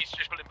 he's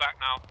just pulling back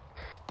now.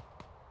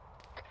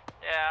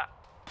 Yeah.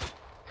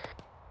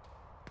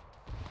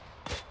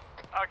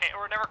 Okay,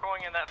 we're never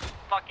going in that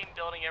fucking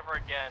building ever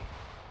again.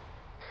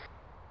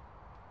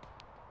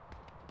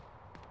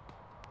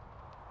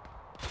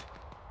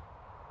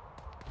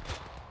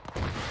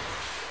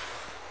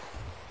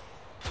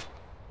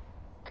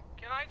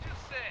 Can I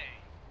just say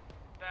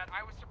that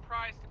I was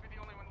surprised to be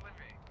the only one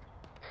living?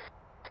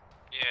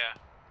 Yeah.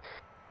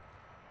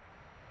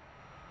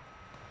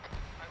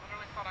 I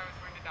literally thought I was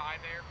going to die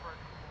there for a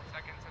couple of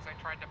seconds as I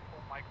tried to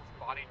pull Michael's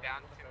body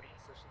down to me.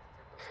 Position to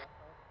take this out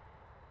now.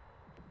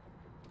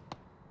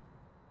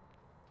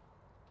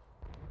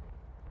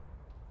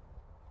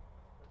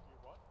 You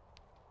what?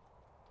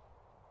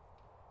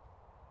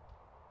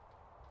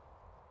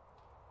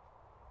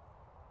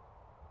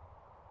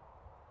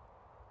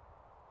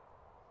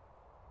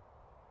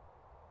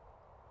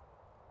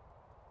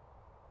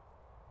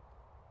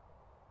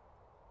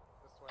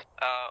 This way.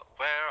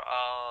 Where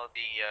are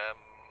the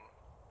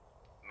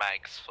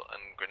mags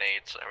and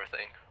grenades and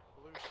everything?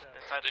 Blue shed.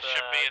 Inside This the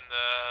should be in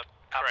the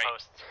crate.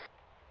 outpost.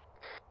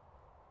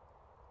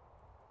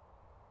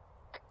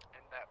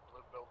 In that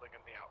blue building in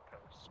the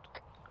outpost.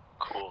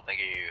 Cool, thank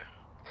you.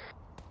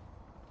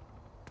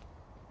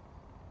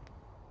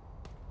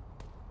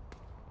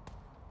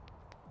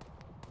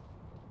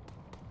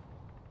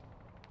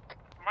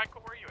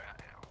 Michael, where are you at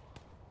now?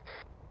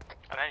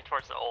 I'm heading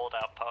towards the old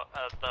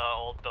outpost, the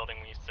old building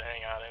we used to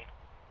hang out in.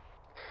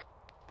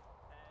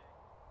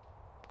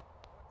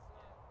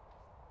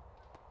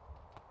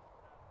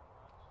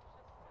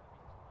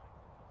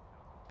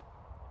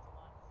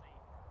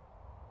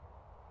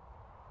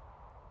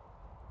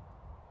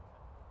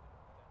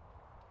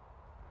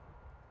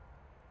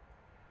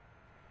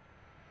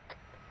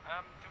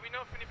 Do we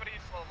know if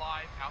anybody's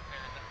alive out there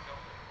in that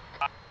building?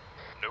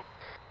 Nope.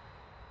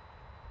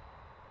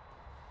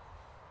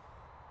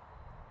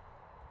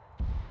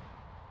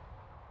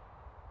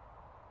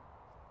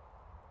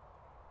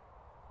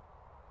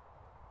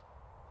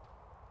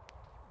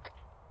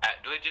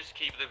 Do I just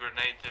keep the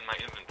grenades in my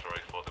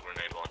inventory for the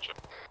grenade launcher?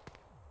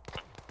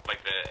 Like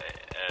the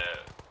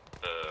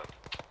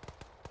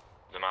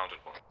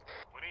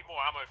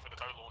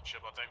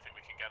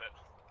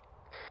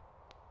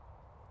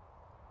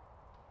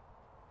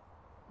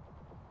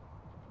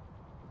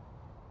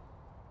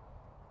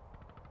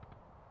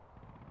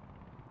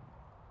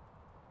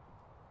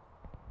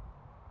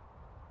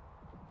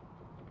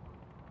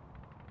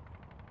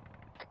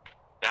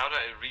do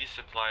I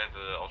resupply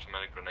the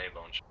automatic grenade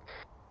launcher?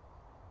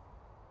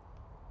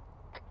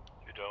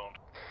 You don't.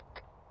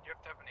 You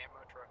have to have an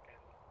ammo truck,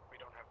 and we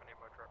don't have an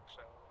ammo truck,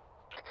 so...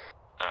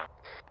 Ah.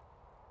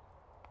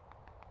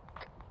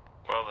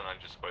 Well, then I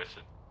just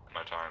wasted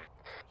my time.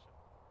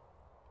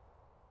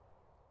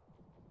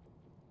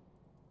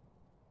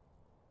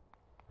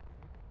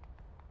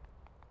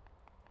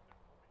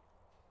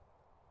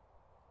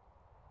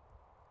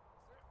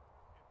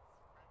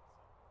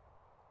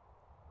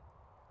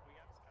 We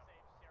have to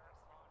save Sarah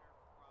Connor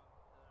from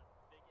the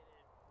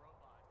bigoted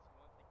robots who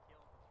want to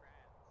kill the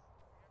trans.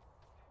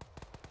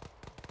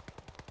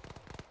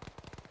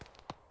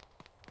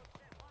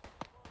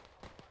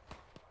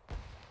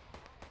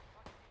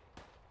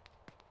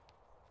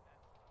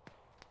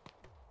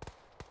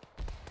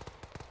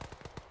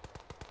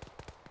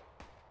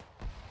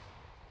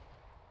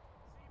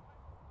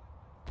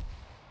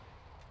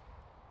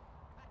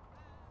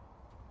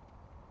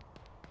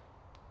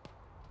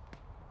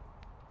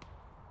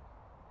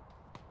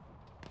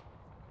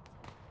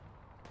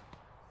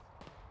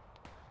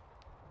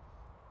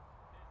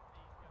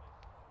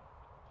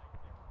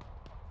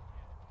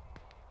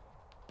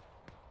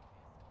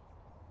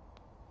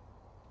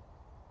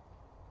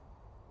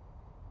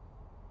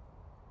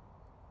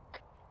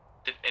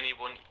 Did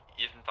anyone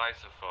even die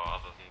so far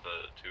other than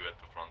the two at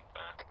the front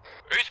there?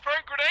 Who's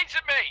throwing grenades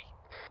at me?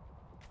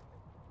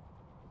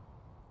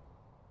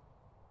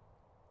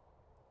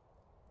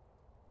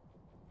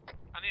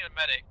 I need a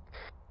medic.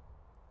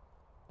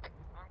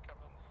 I'm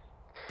coming.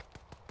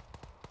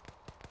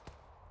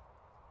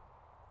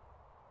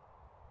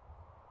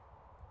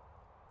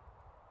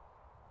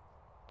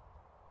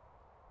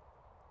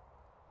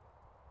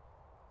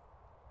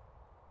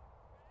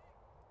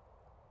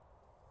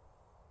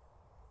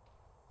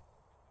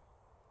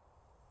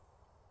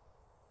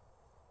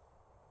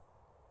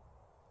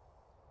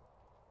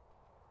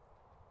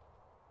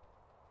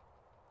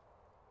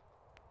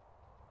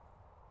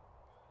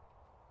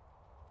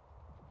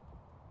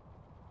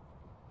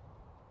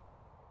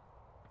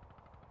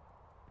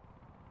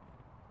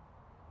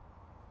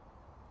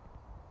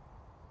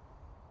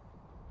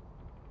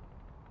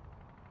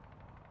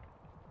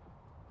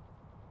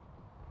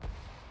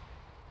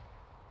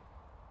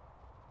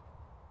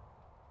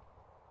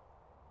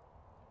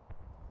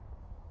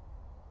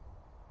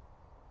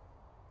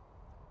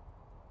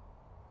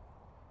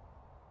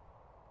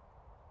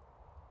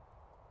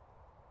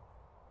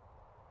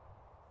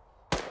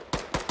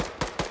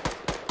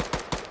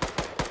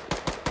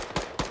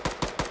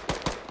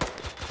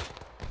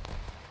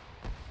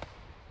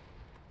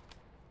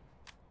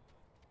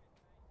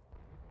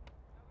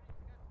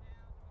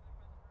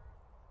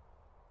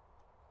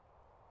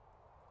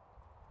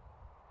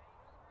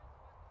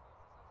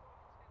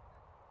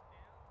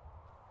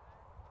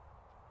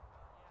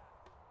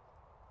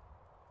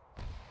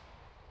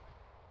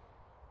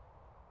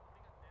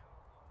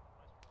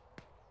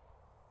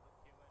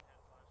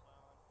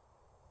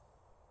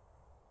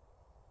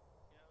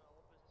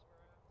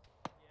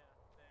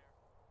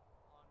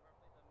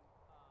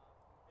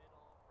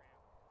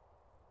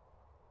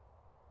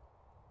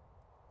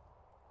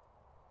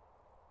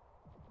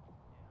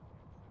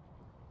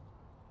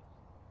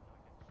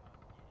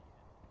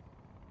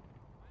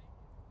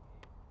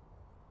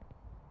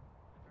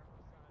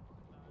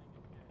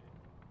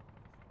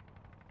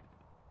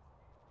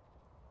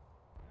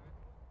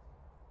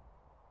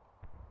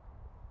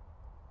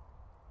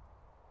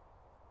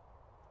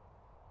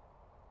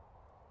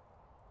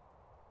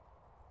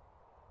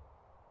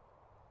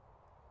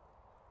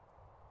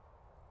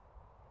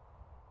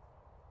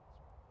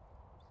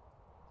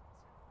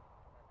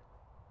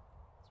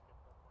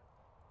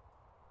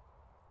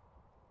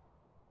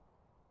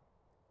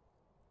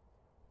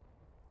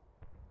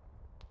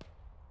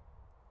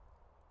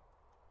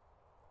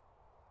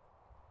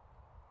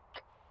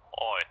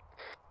 Oi.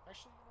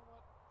 Actually, you know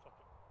what? Fuck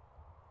it.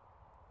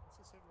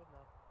 Let's disable it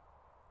now.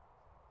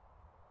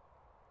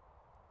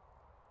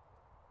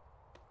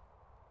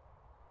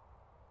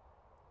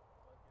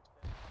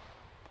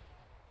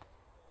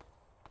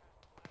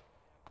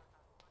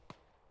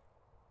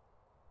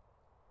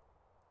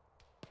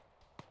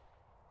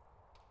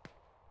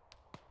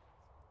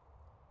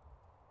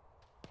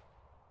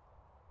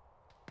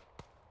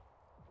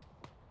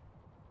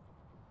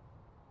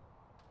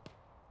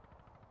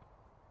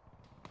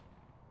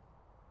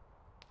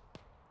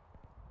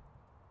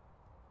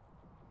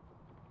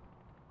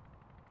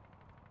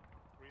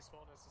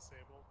 Respawn is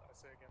disabled. I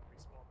say again,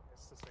 respawn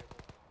is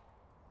disabled.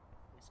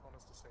 Respawn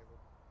is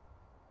disabled.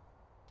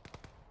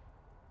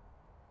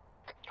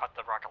 Got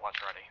the rocket launch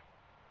ready.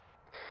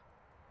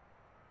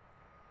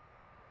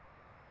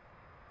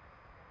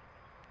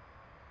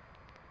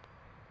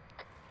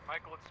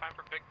 Michael, it's time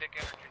for Big Dick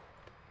Energy.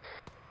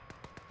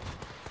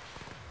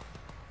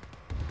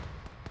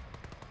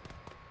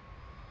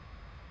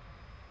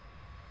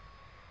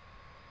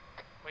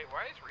 Wait,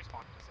 why is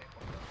respawn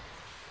disabled?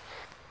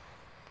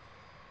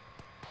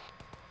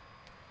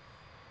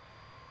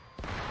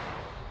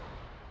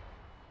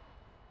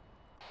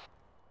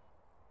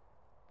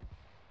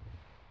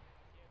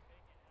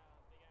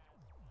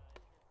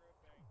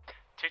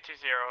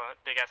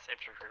 220, Big S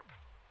infantry group.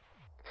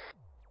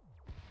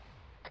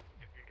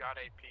 If you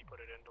got AP, put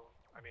it into him.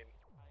 I mean...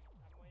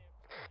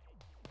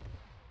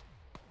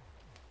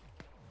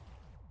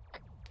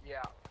 Yeah.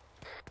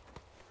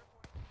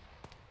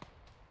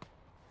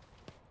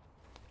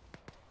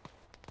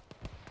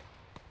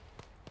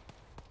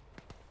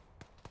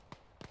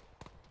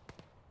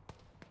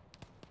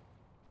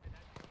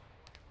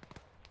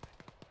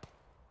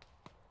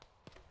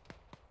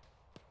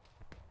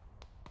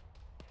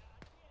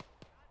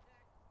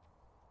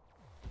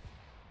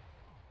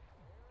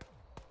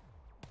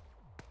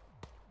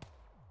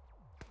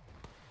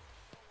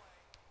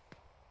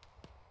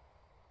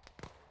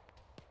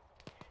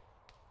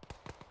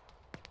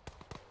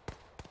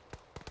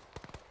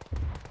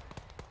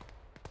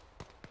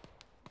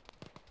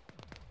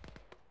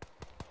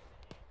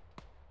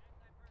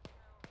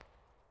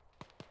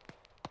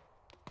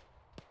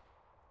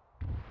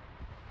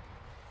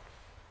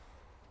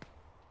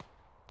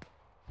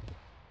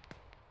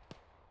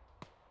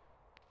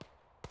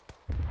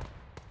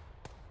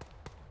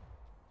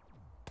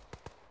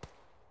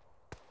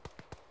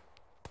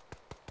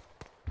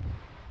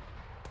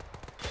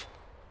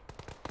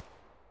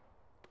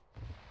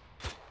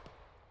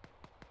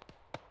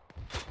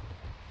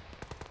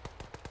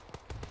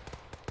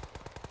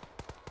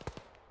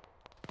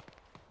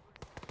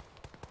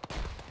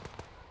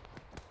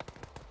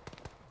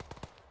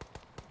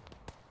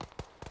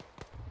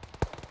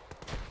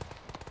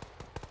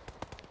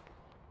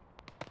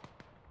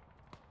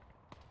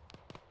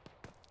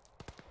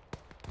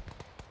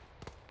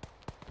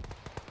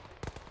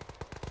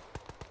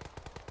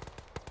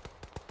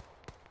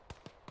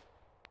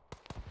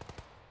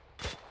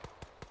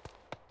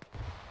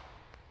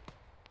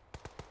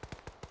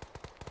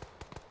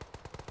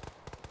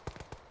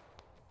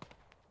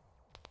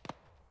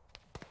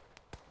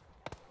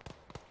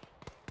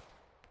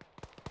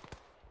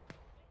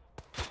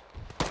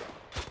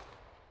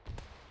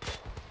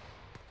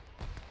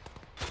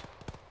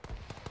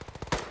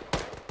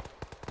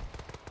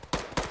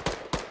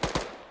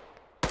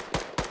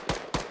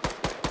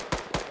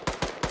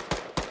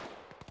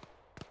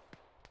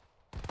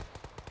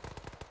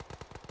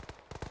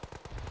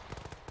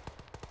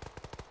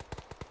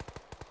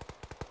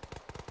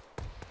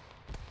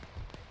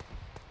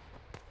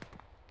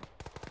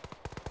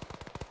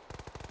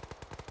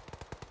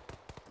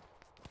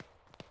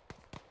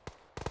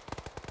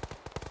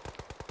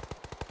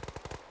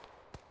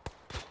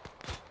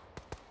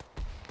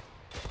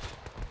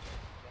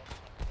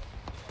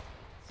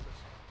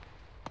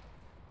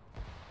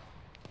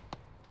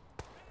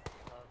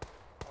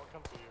 I'll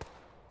come to you.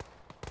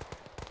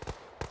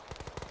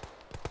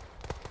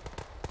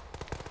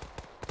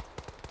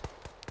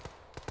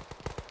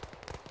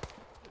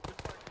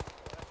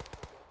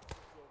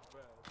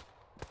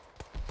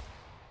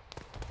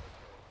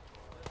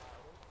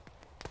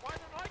 Why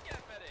don't I get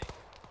a medic?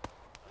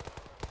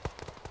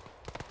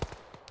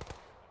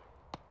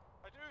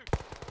 I do.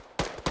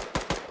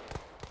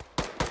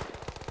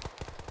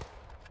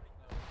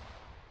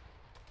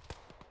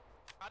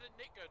 How did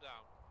Nick go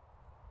down?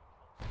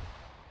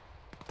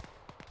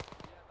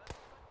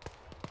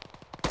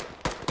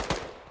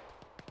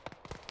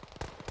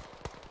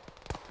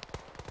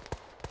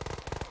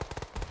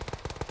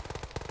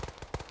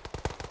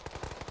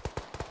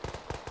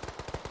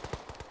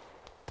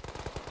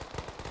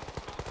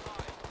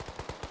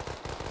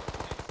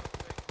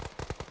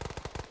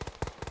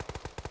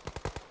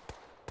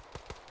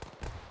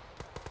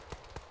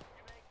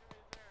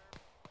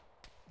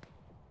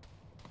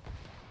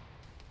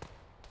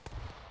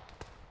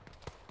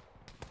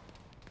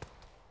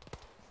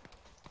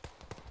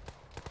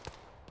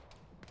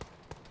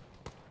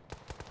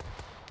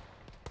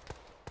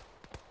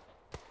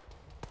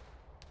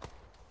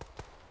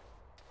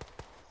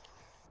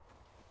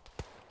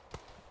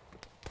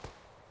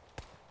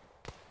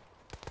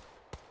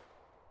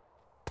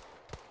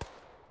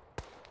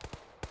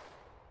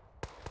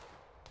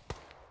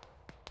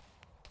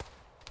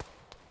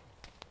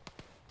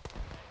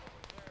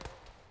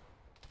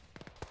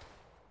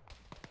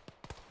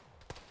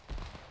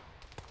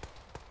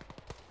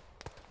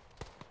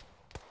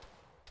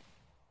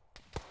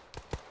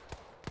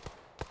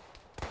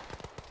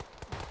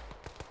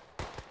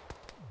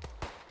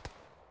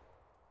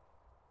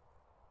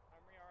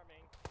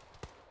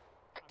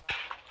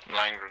 I'm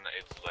 9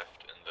 grenades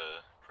left in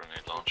the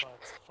grenade launcher.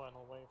 That's the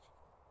final wave.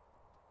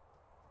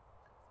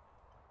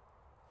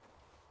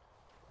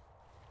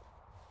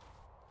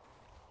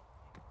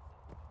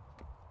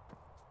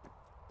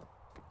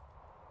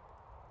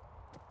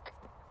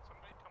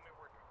 Somebody tell me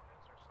where Newton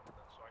is or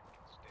something so I can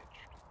get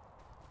stitched.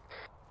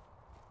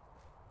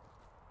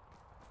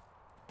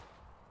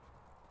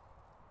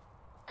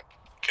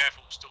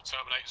 Careful, there's still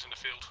Terminators in the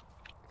field.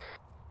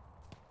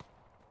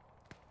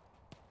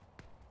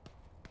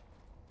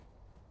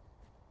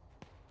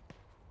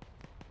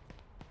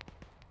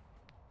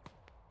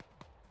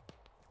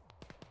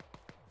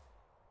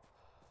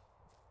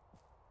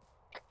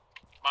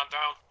 Man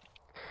down.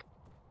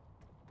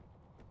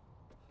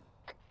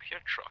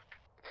 Pure truck.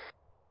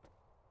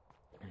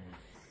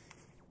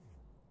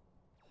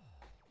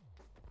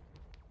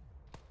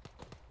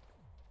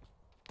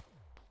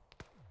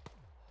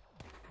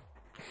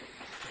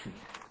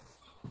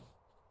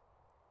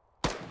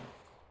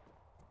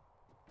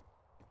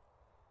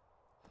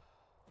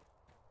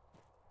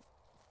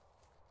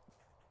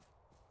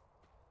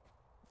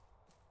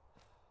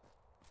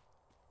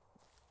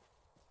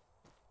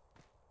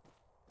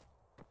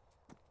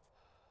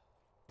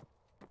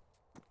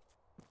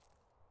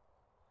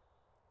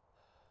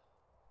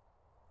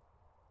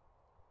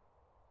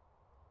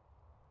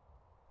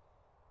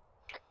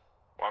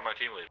 Why am I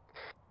team lead?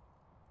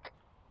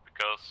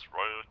 Because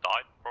Royal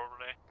died,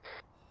 probably.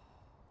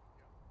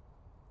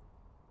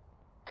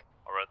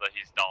 Or rather,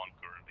 he's down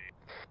currently.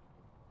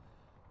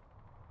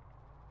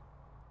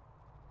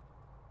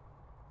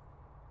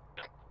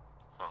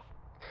 Huh.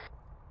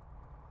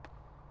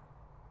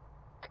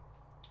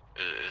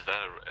 Is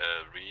that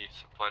a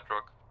resupply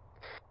truck?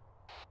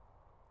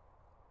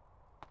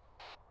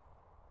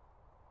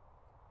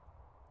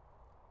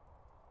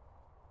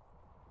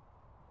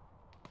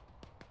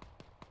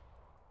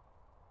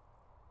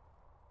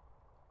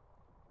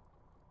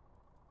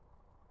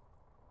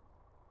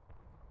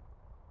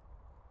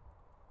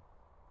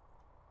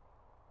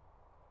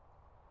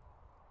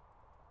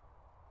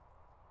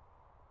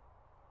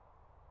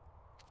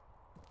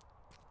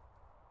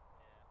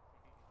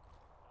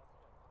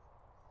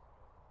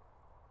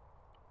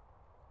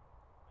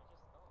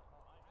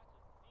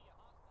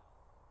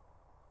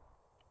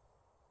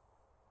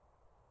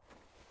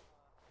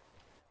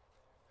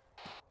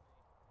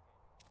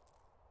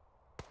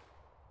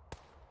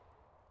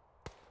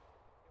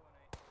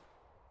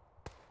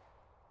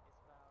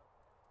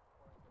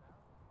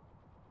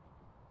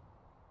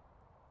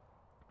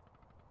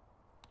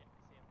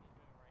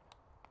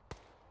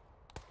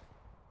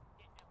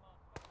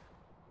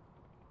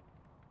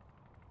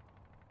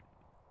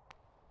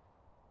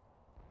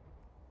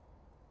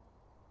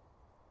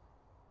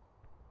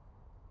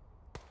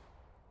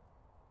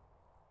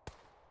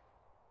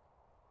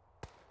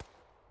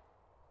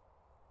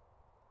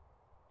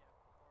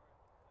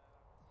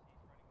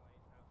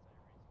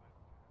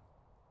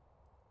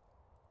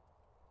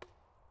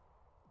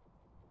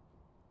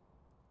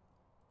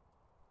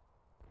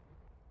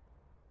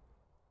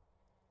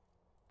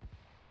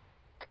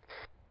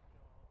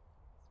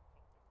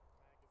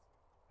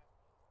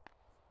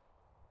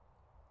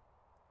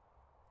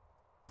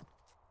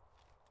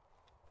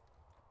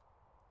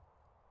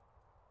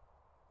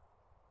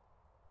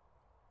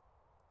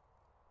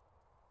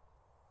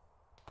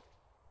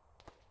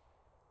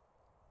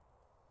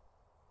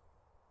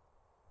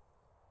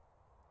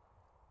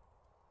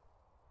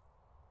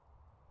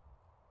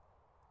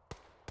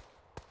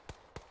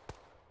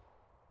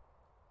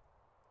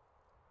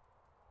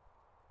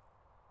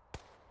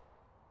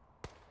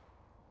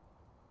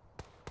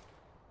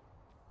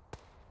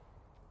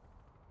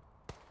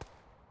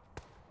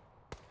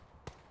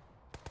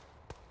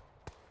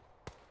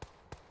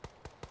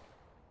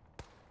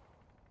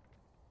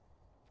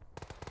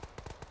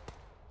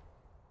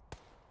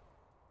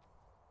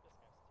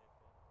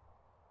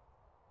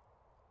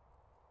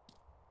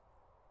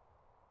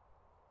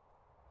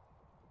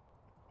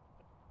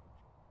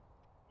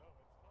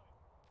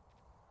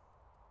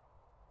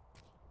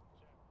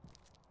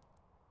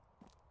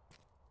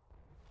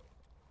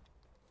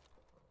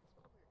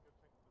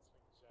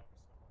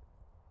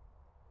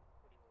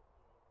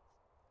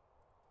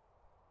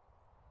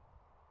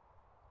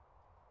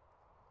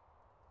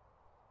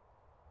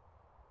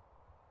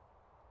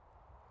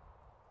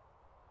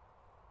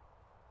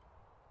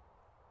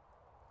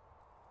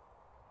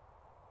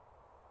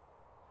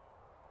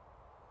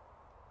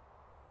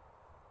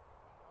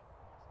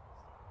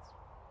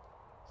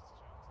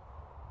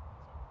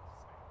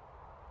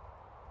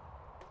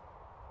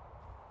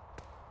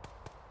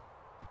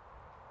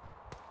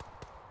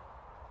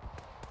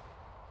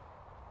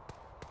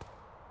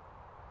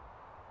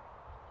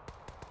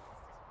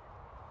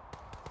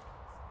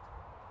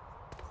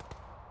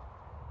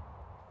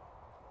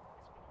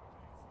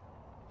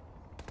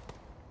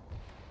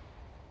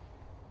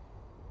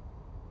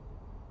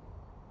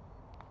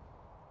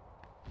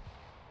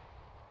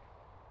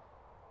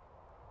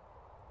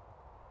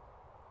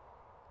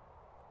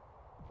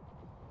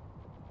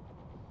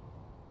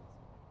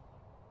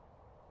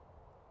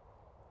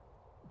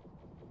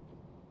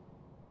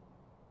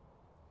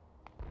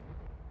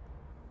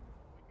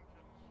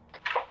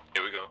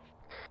 Here we go.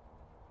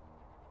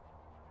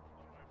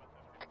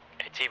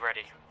 AT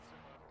ready.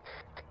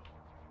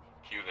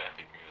 Cue the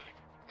epic music.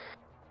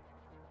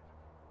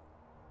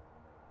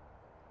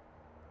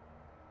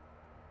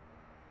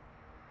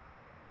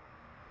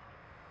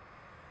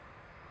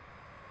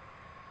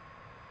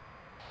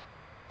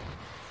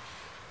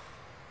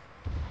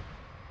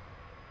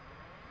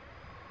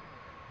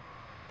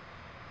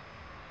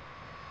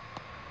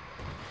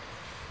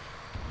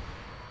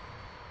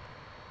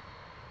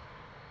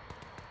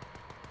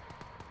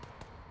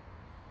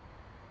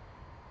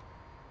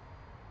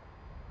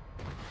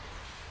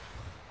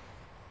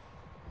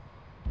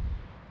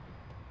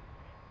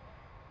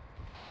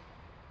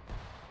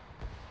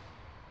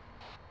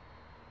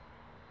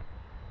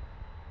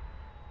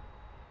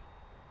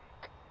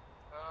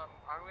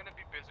 I'm going to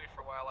be busy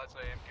for a while as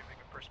I am giving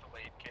a personal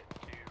aid kit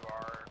to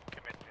our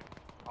committed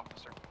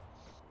officer.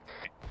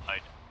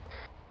 Hide.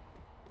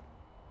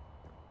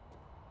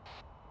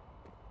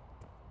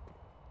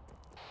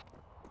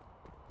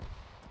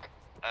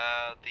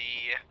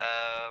 The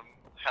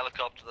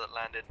helicopter that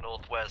landed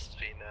northwest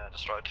been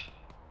destroyed.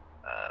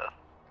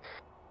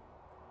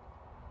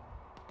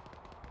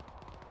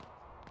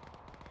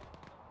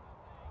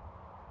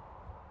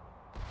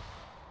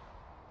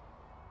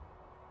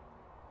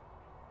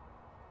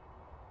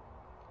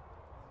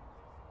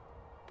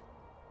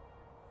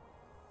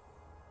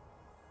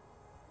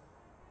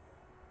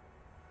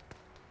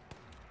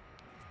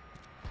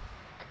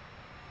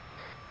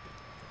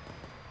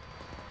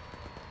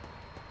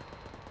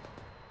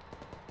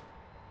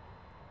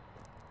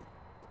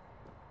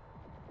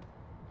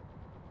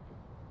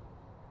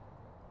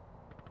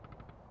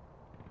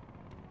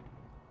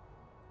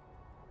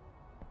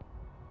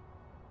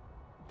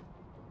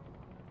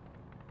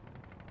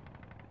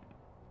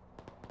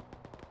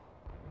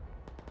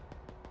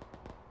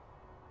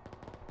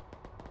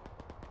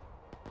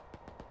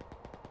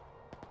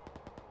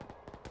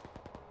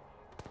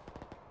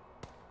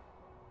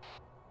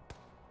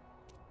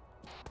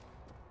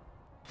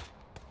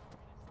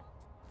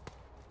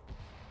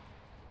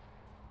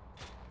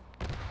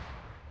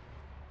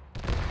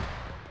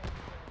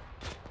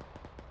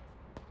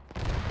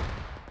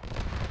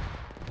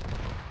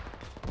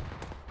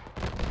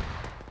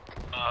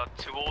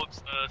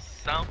 towards the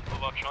south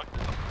of our truck.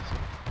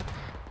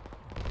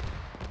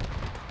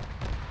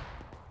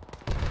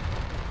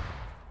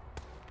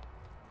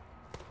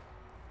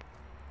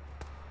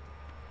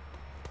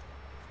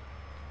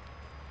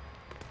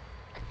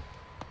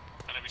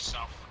 Enemy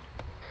south.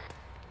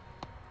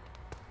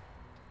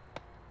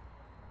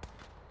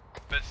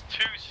 There's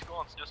 2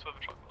 squads just where the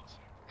truck was.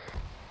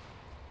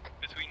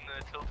 Between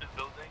the tilted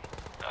building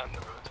and the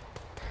road.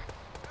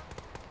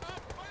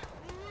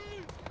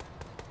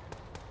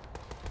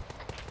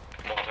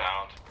 Mortar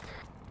out.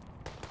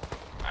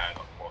 And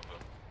mortar.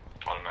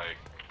 Automatic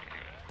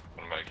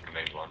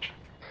grenade launcher.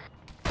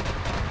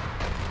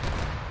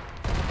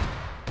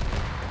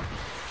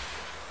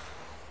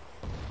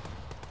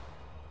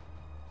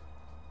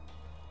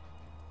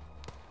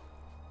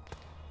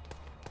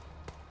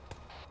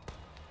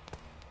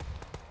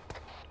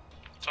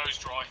 Toes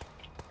dry.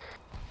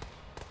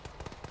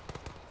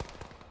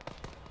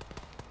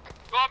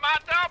 Got a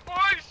man down,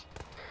 boys!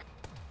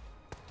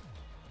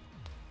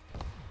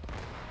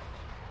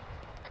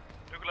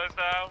 Nuclear's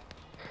down.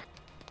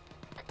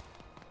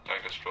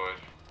 Tank destroyed.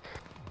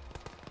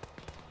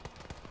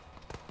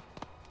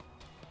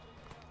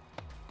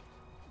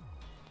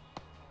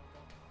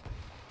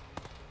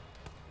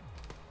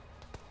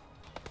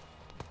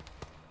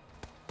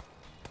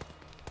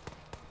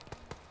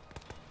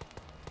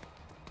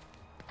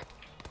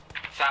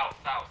 South.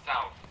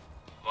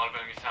 A lot of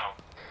enemies south.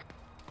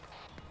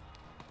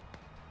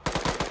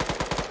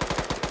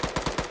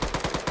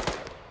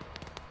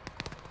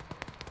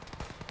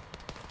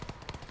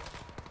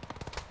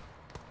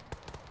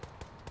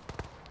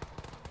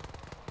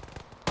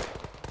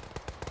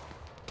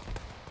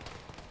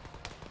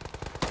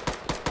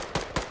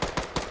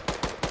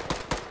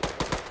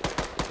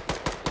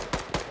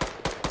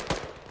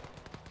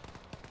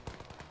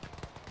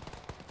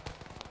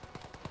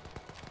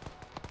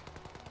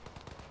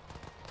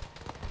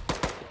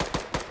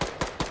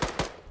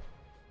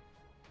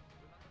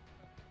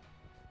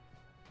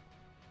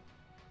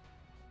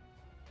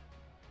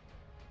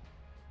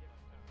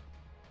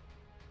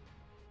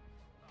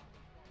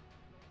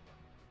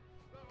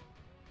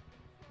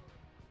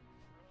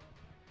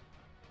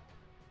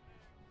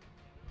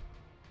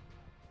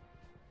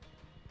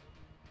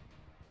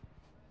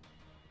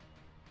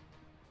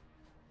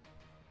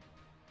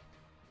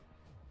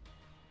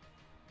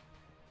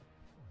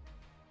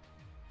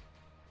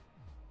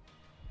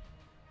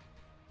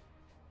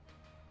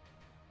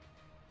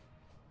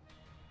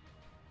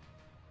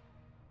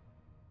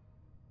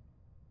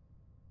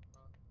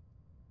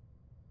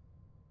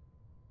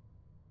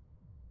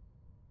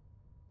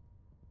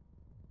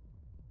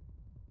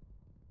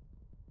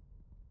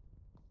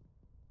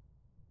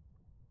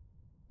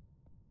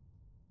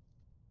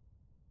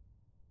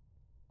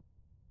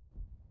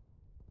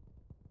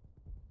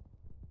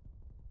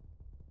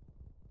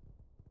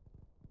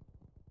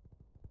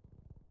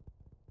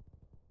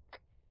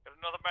 Got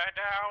another man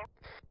down.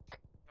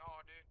 No,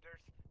 dude,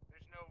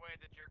 there's no way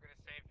that you're gonna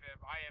save him.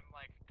 I am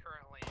like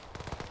currently.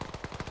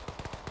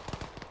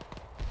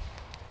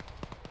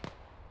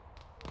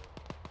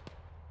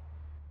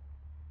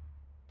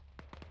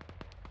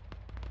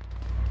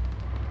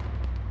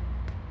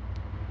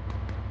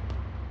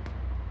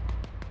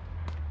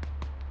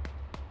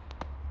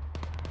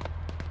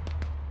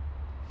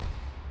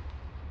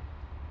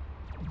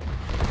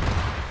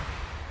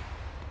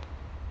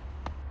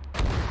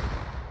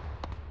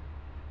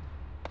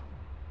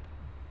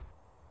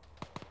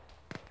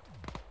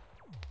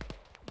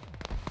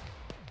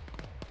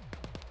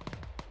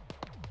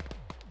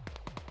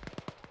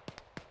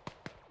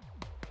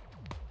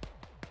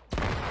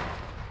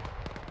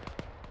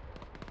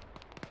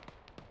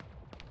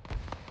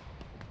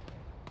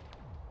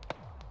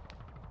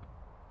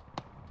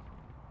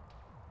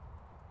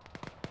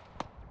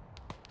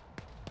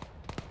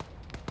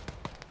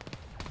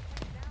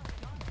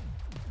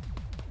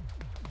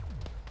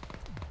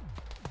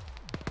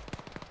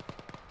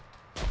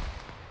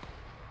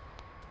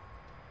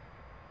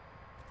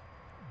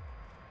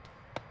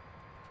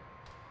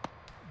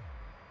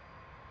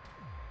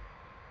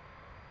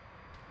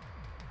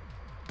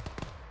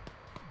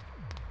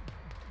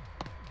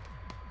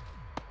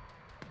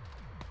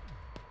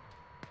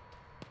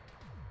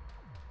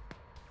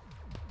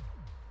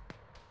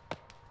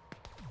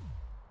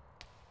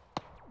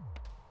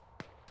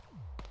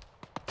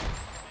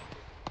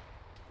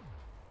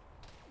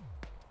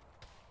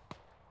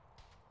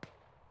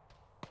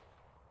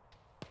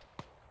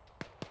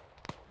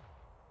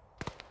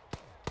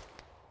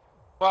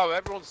 Wow,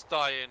 everyone's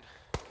dying.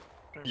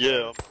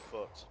 Yeah, I'm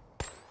fucked.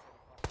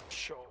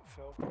 Shot,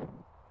 Phil.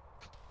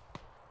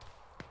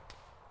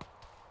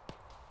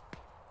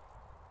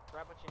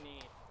 Grab what you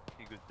need.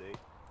 You good day.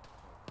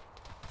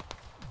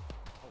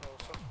 Oh,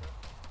 something.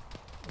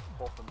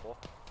 Pop and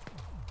block.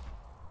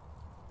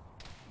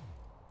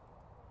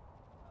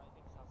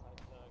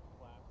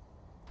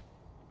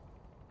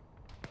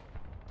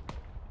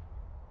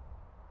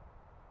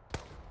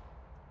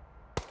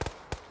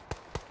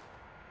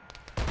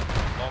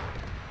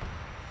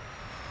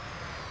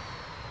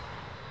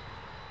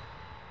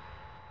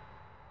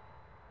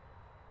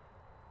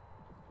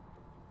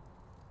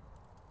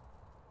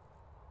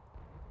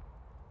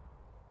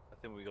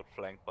 think we got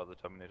flanked by the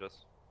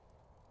Terminators.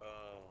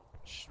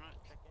 Schmack.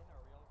 Check in,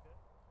 are we all good?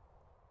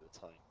 The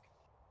tank.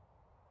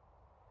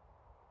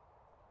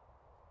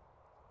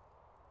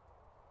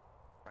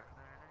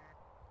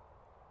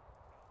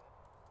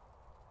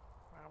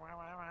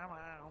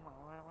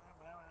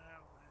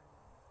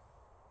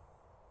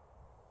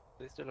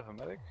 They still have a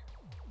medic?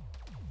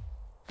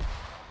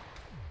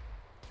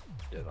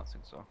 Yeah, I don't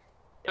think so.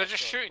 They're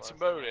just shooting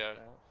Timolio.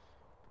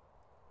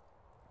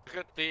 Look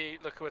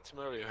at where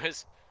Timolio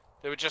is.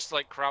 They were just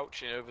like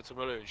crouching over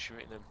Timolio and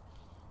shooting him.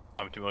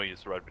 I mean, Timolio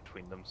is right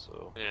between them,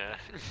 so... Yeah.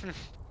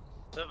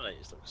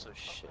 Terminators look so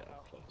shit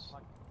up close.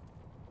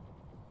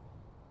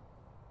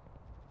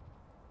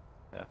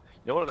 Yeah.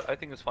 You know what I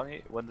think is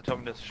funny? When the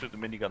Terminators shoot the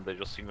minigun, they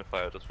just single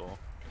fire it as well.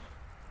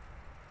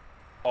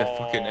 They're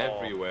fucking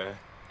everywhere.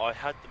 I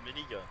had the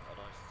minigun and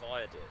I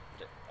fired it,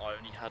 but I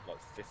only had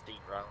like 15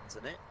 rounds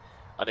in it,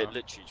 and it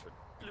literally just went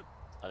bloop,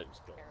 and it was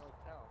gone.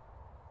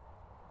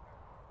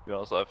 To be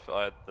honest,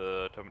 I had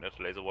the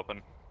Terminator laser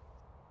weapon.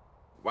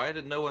 Why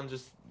did no one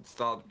just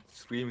start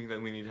screaming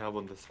that we need help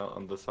on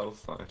the south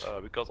side?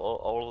 Because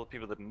all the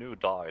people that knew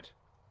died.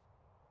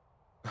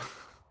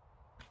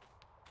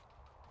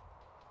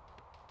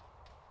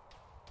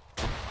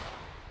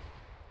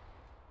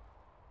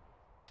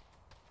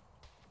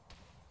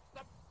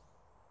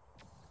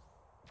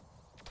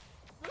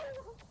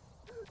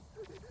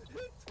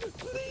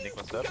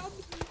 Enigma's dead.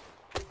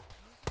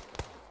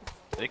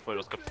 Enigma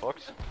just got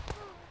fucked.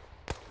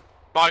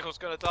 Michael's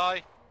gonna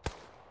die.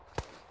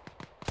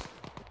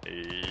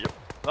 Yep.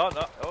 No,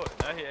 oh,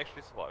 no, he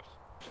actually survived.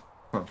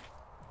 Huh.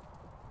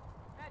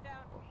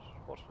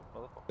 What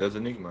motherfucker? There's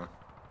Enigma.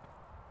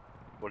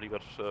 Well, he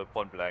got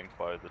point blank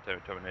by the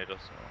Terminator,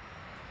 so...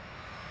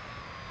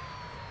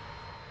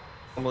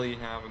 Normally you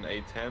have an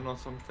A10 or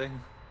something?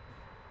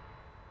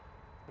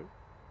 No,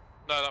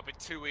 that'd be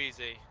too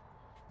easy.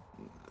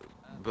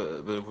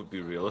 But it would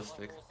be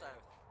realistic.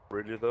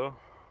 Really though?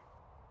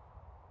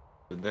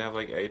 Did they have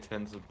like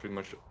A10s in pretty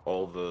much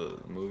all the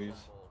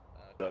movies?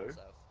 No.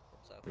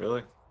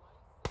 Really?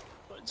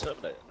 Not in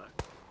Terminator, no.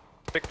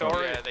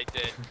 Victoria, yeah, they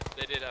did.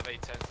 They did have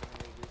A10s in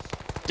the movies.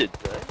 Did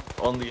they?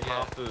 Only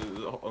half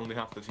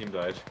the team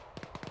died.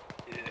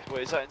 Yeah.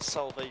 Wait, is that in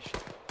Salvation?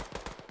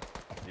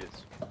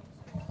 Yes.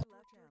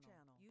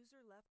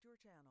 User left your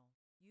channel.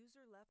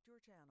 User left your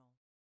channel.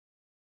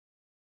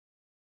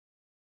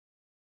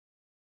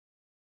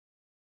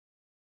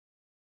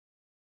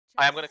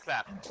 I am gonna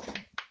clap.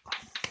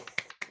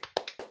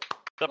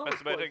 Stop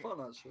masturbating.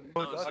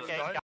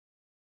 Okay.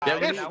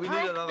 Yeah, we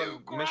need another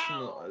mission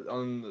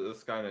on the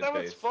Skynet That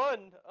base. was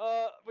fun.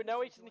 But now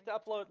we just need to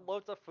upload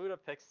loads of food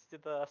pics to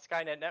the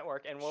Skynet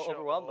network, and we'll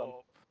overwhelm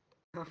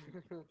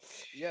them.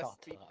 Yes,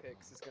 feet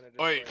pics is gonna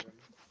destroy them.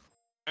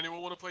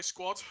 Anyone want to play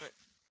squad?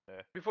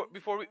 Yeah.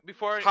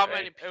 Before How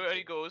many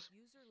it goes,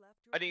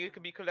 I think it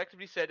can be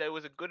collectively said that it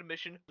was a good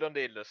mission, done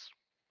daedalus.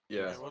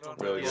 Yeah, well done.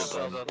 really Yeah,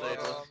 well well done.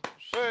 done.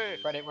 Hey!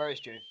 Reddit, where is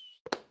June?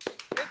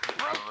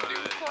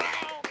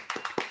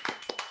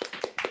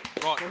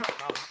 Right,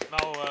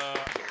 now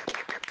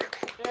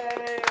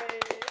Yay!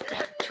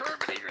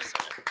 Terminators.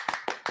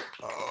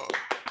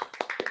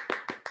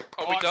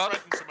 Are we done?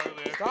 Fred and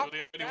Somalia, you're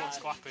the only ones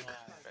clapping.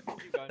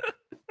 Keep going.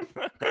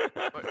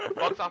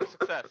 Box office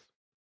success.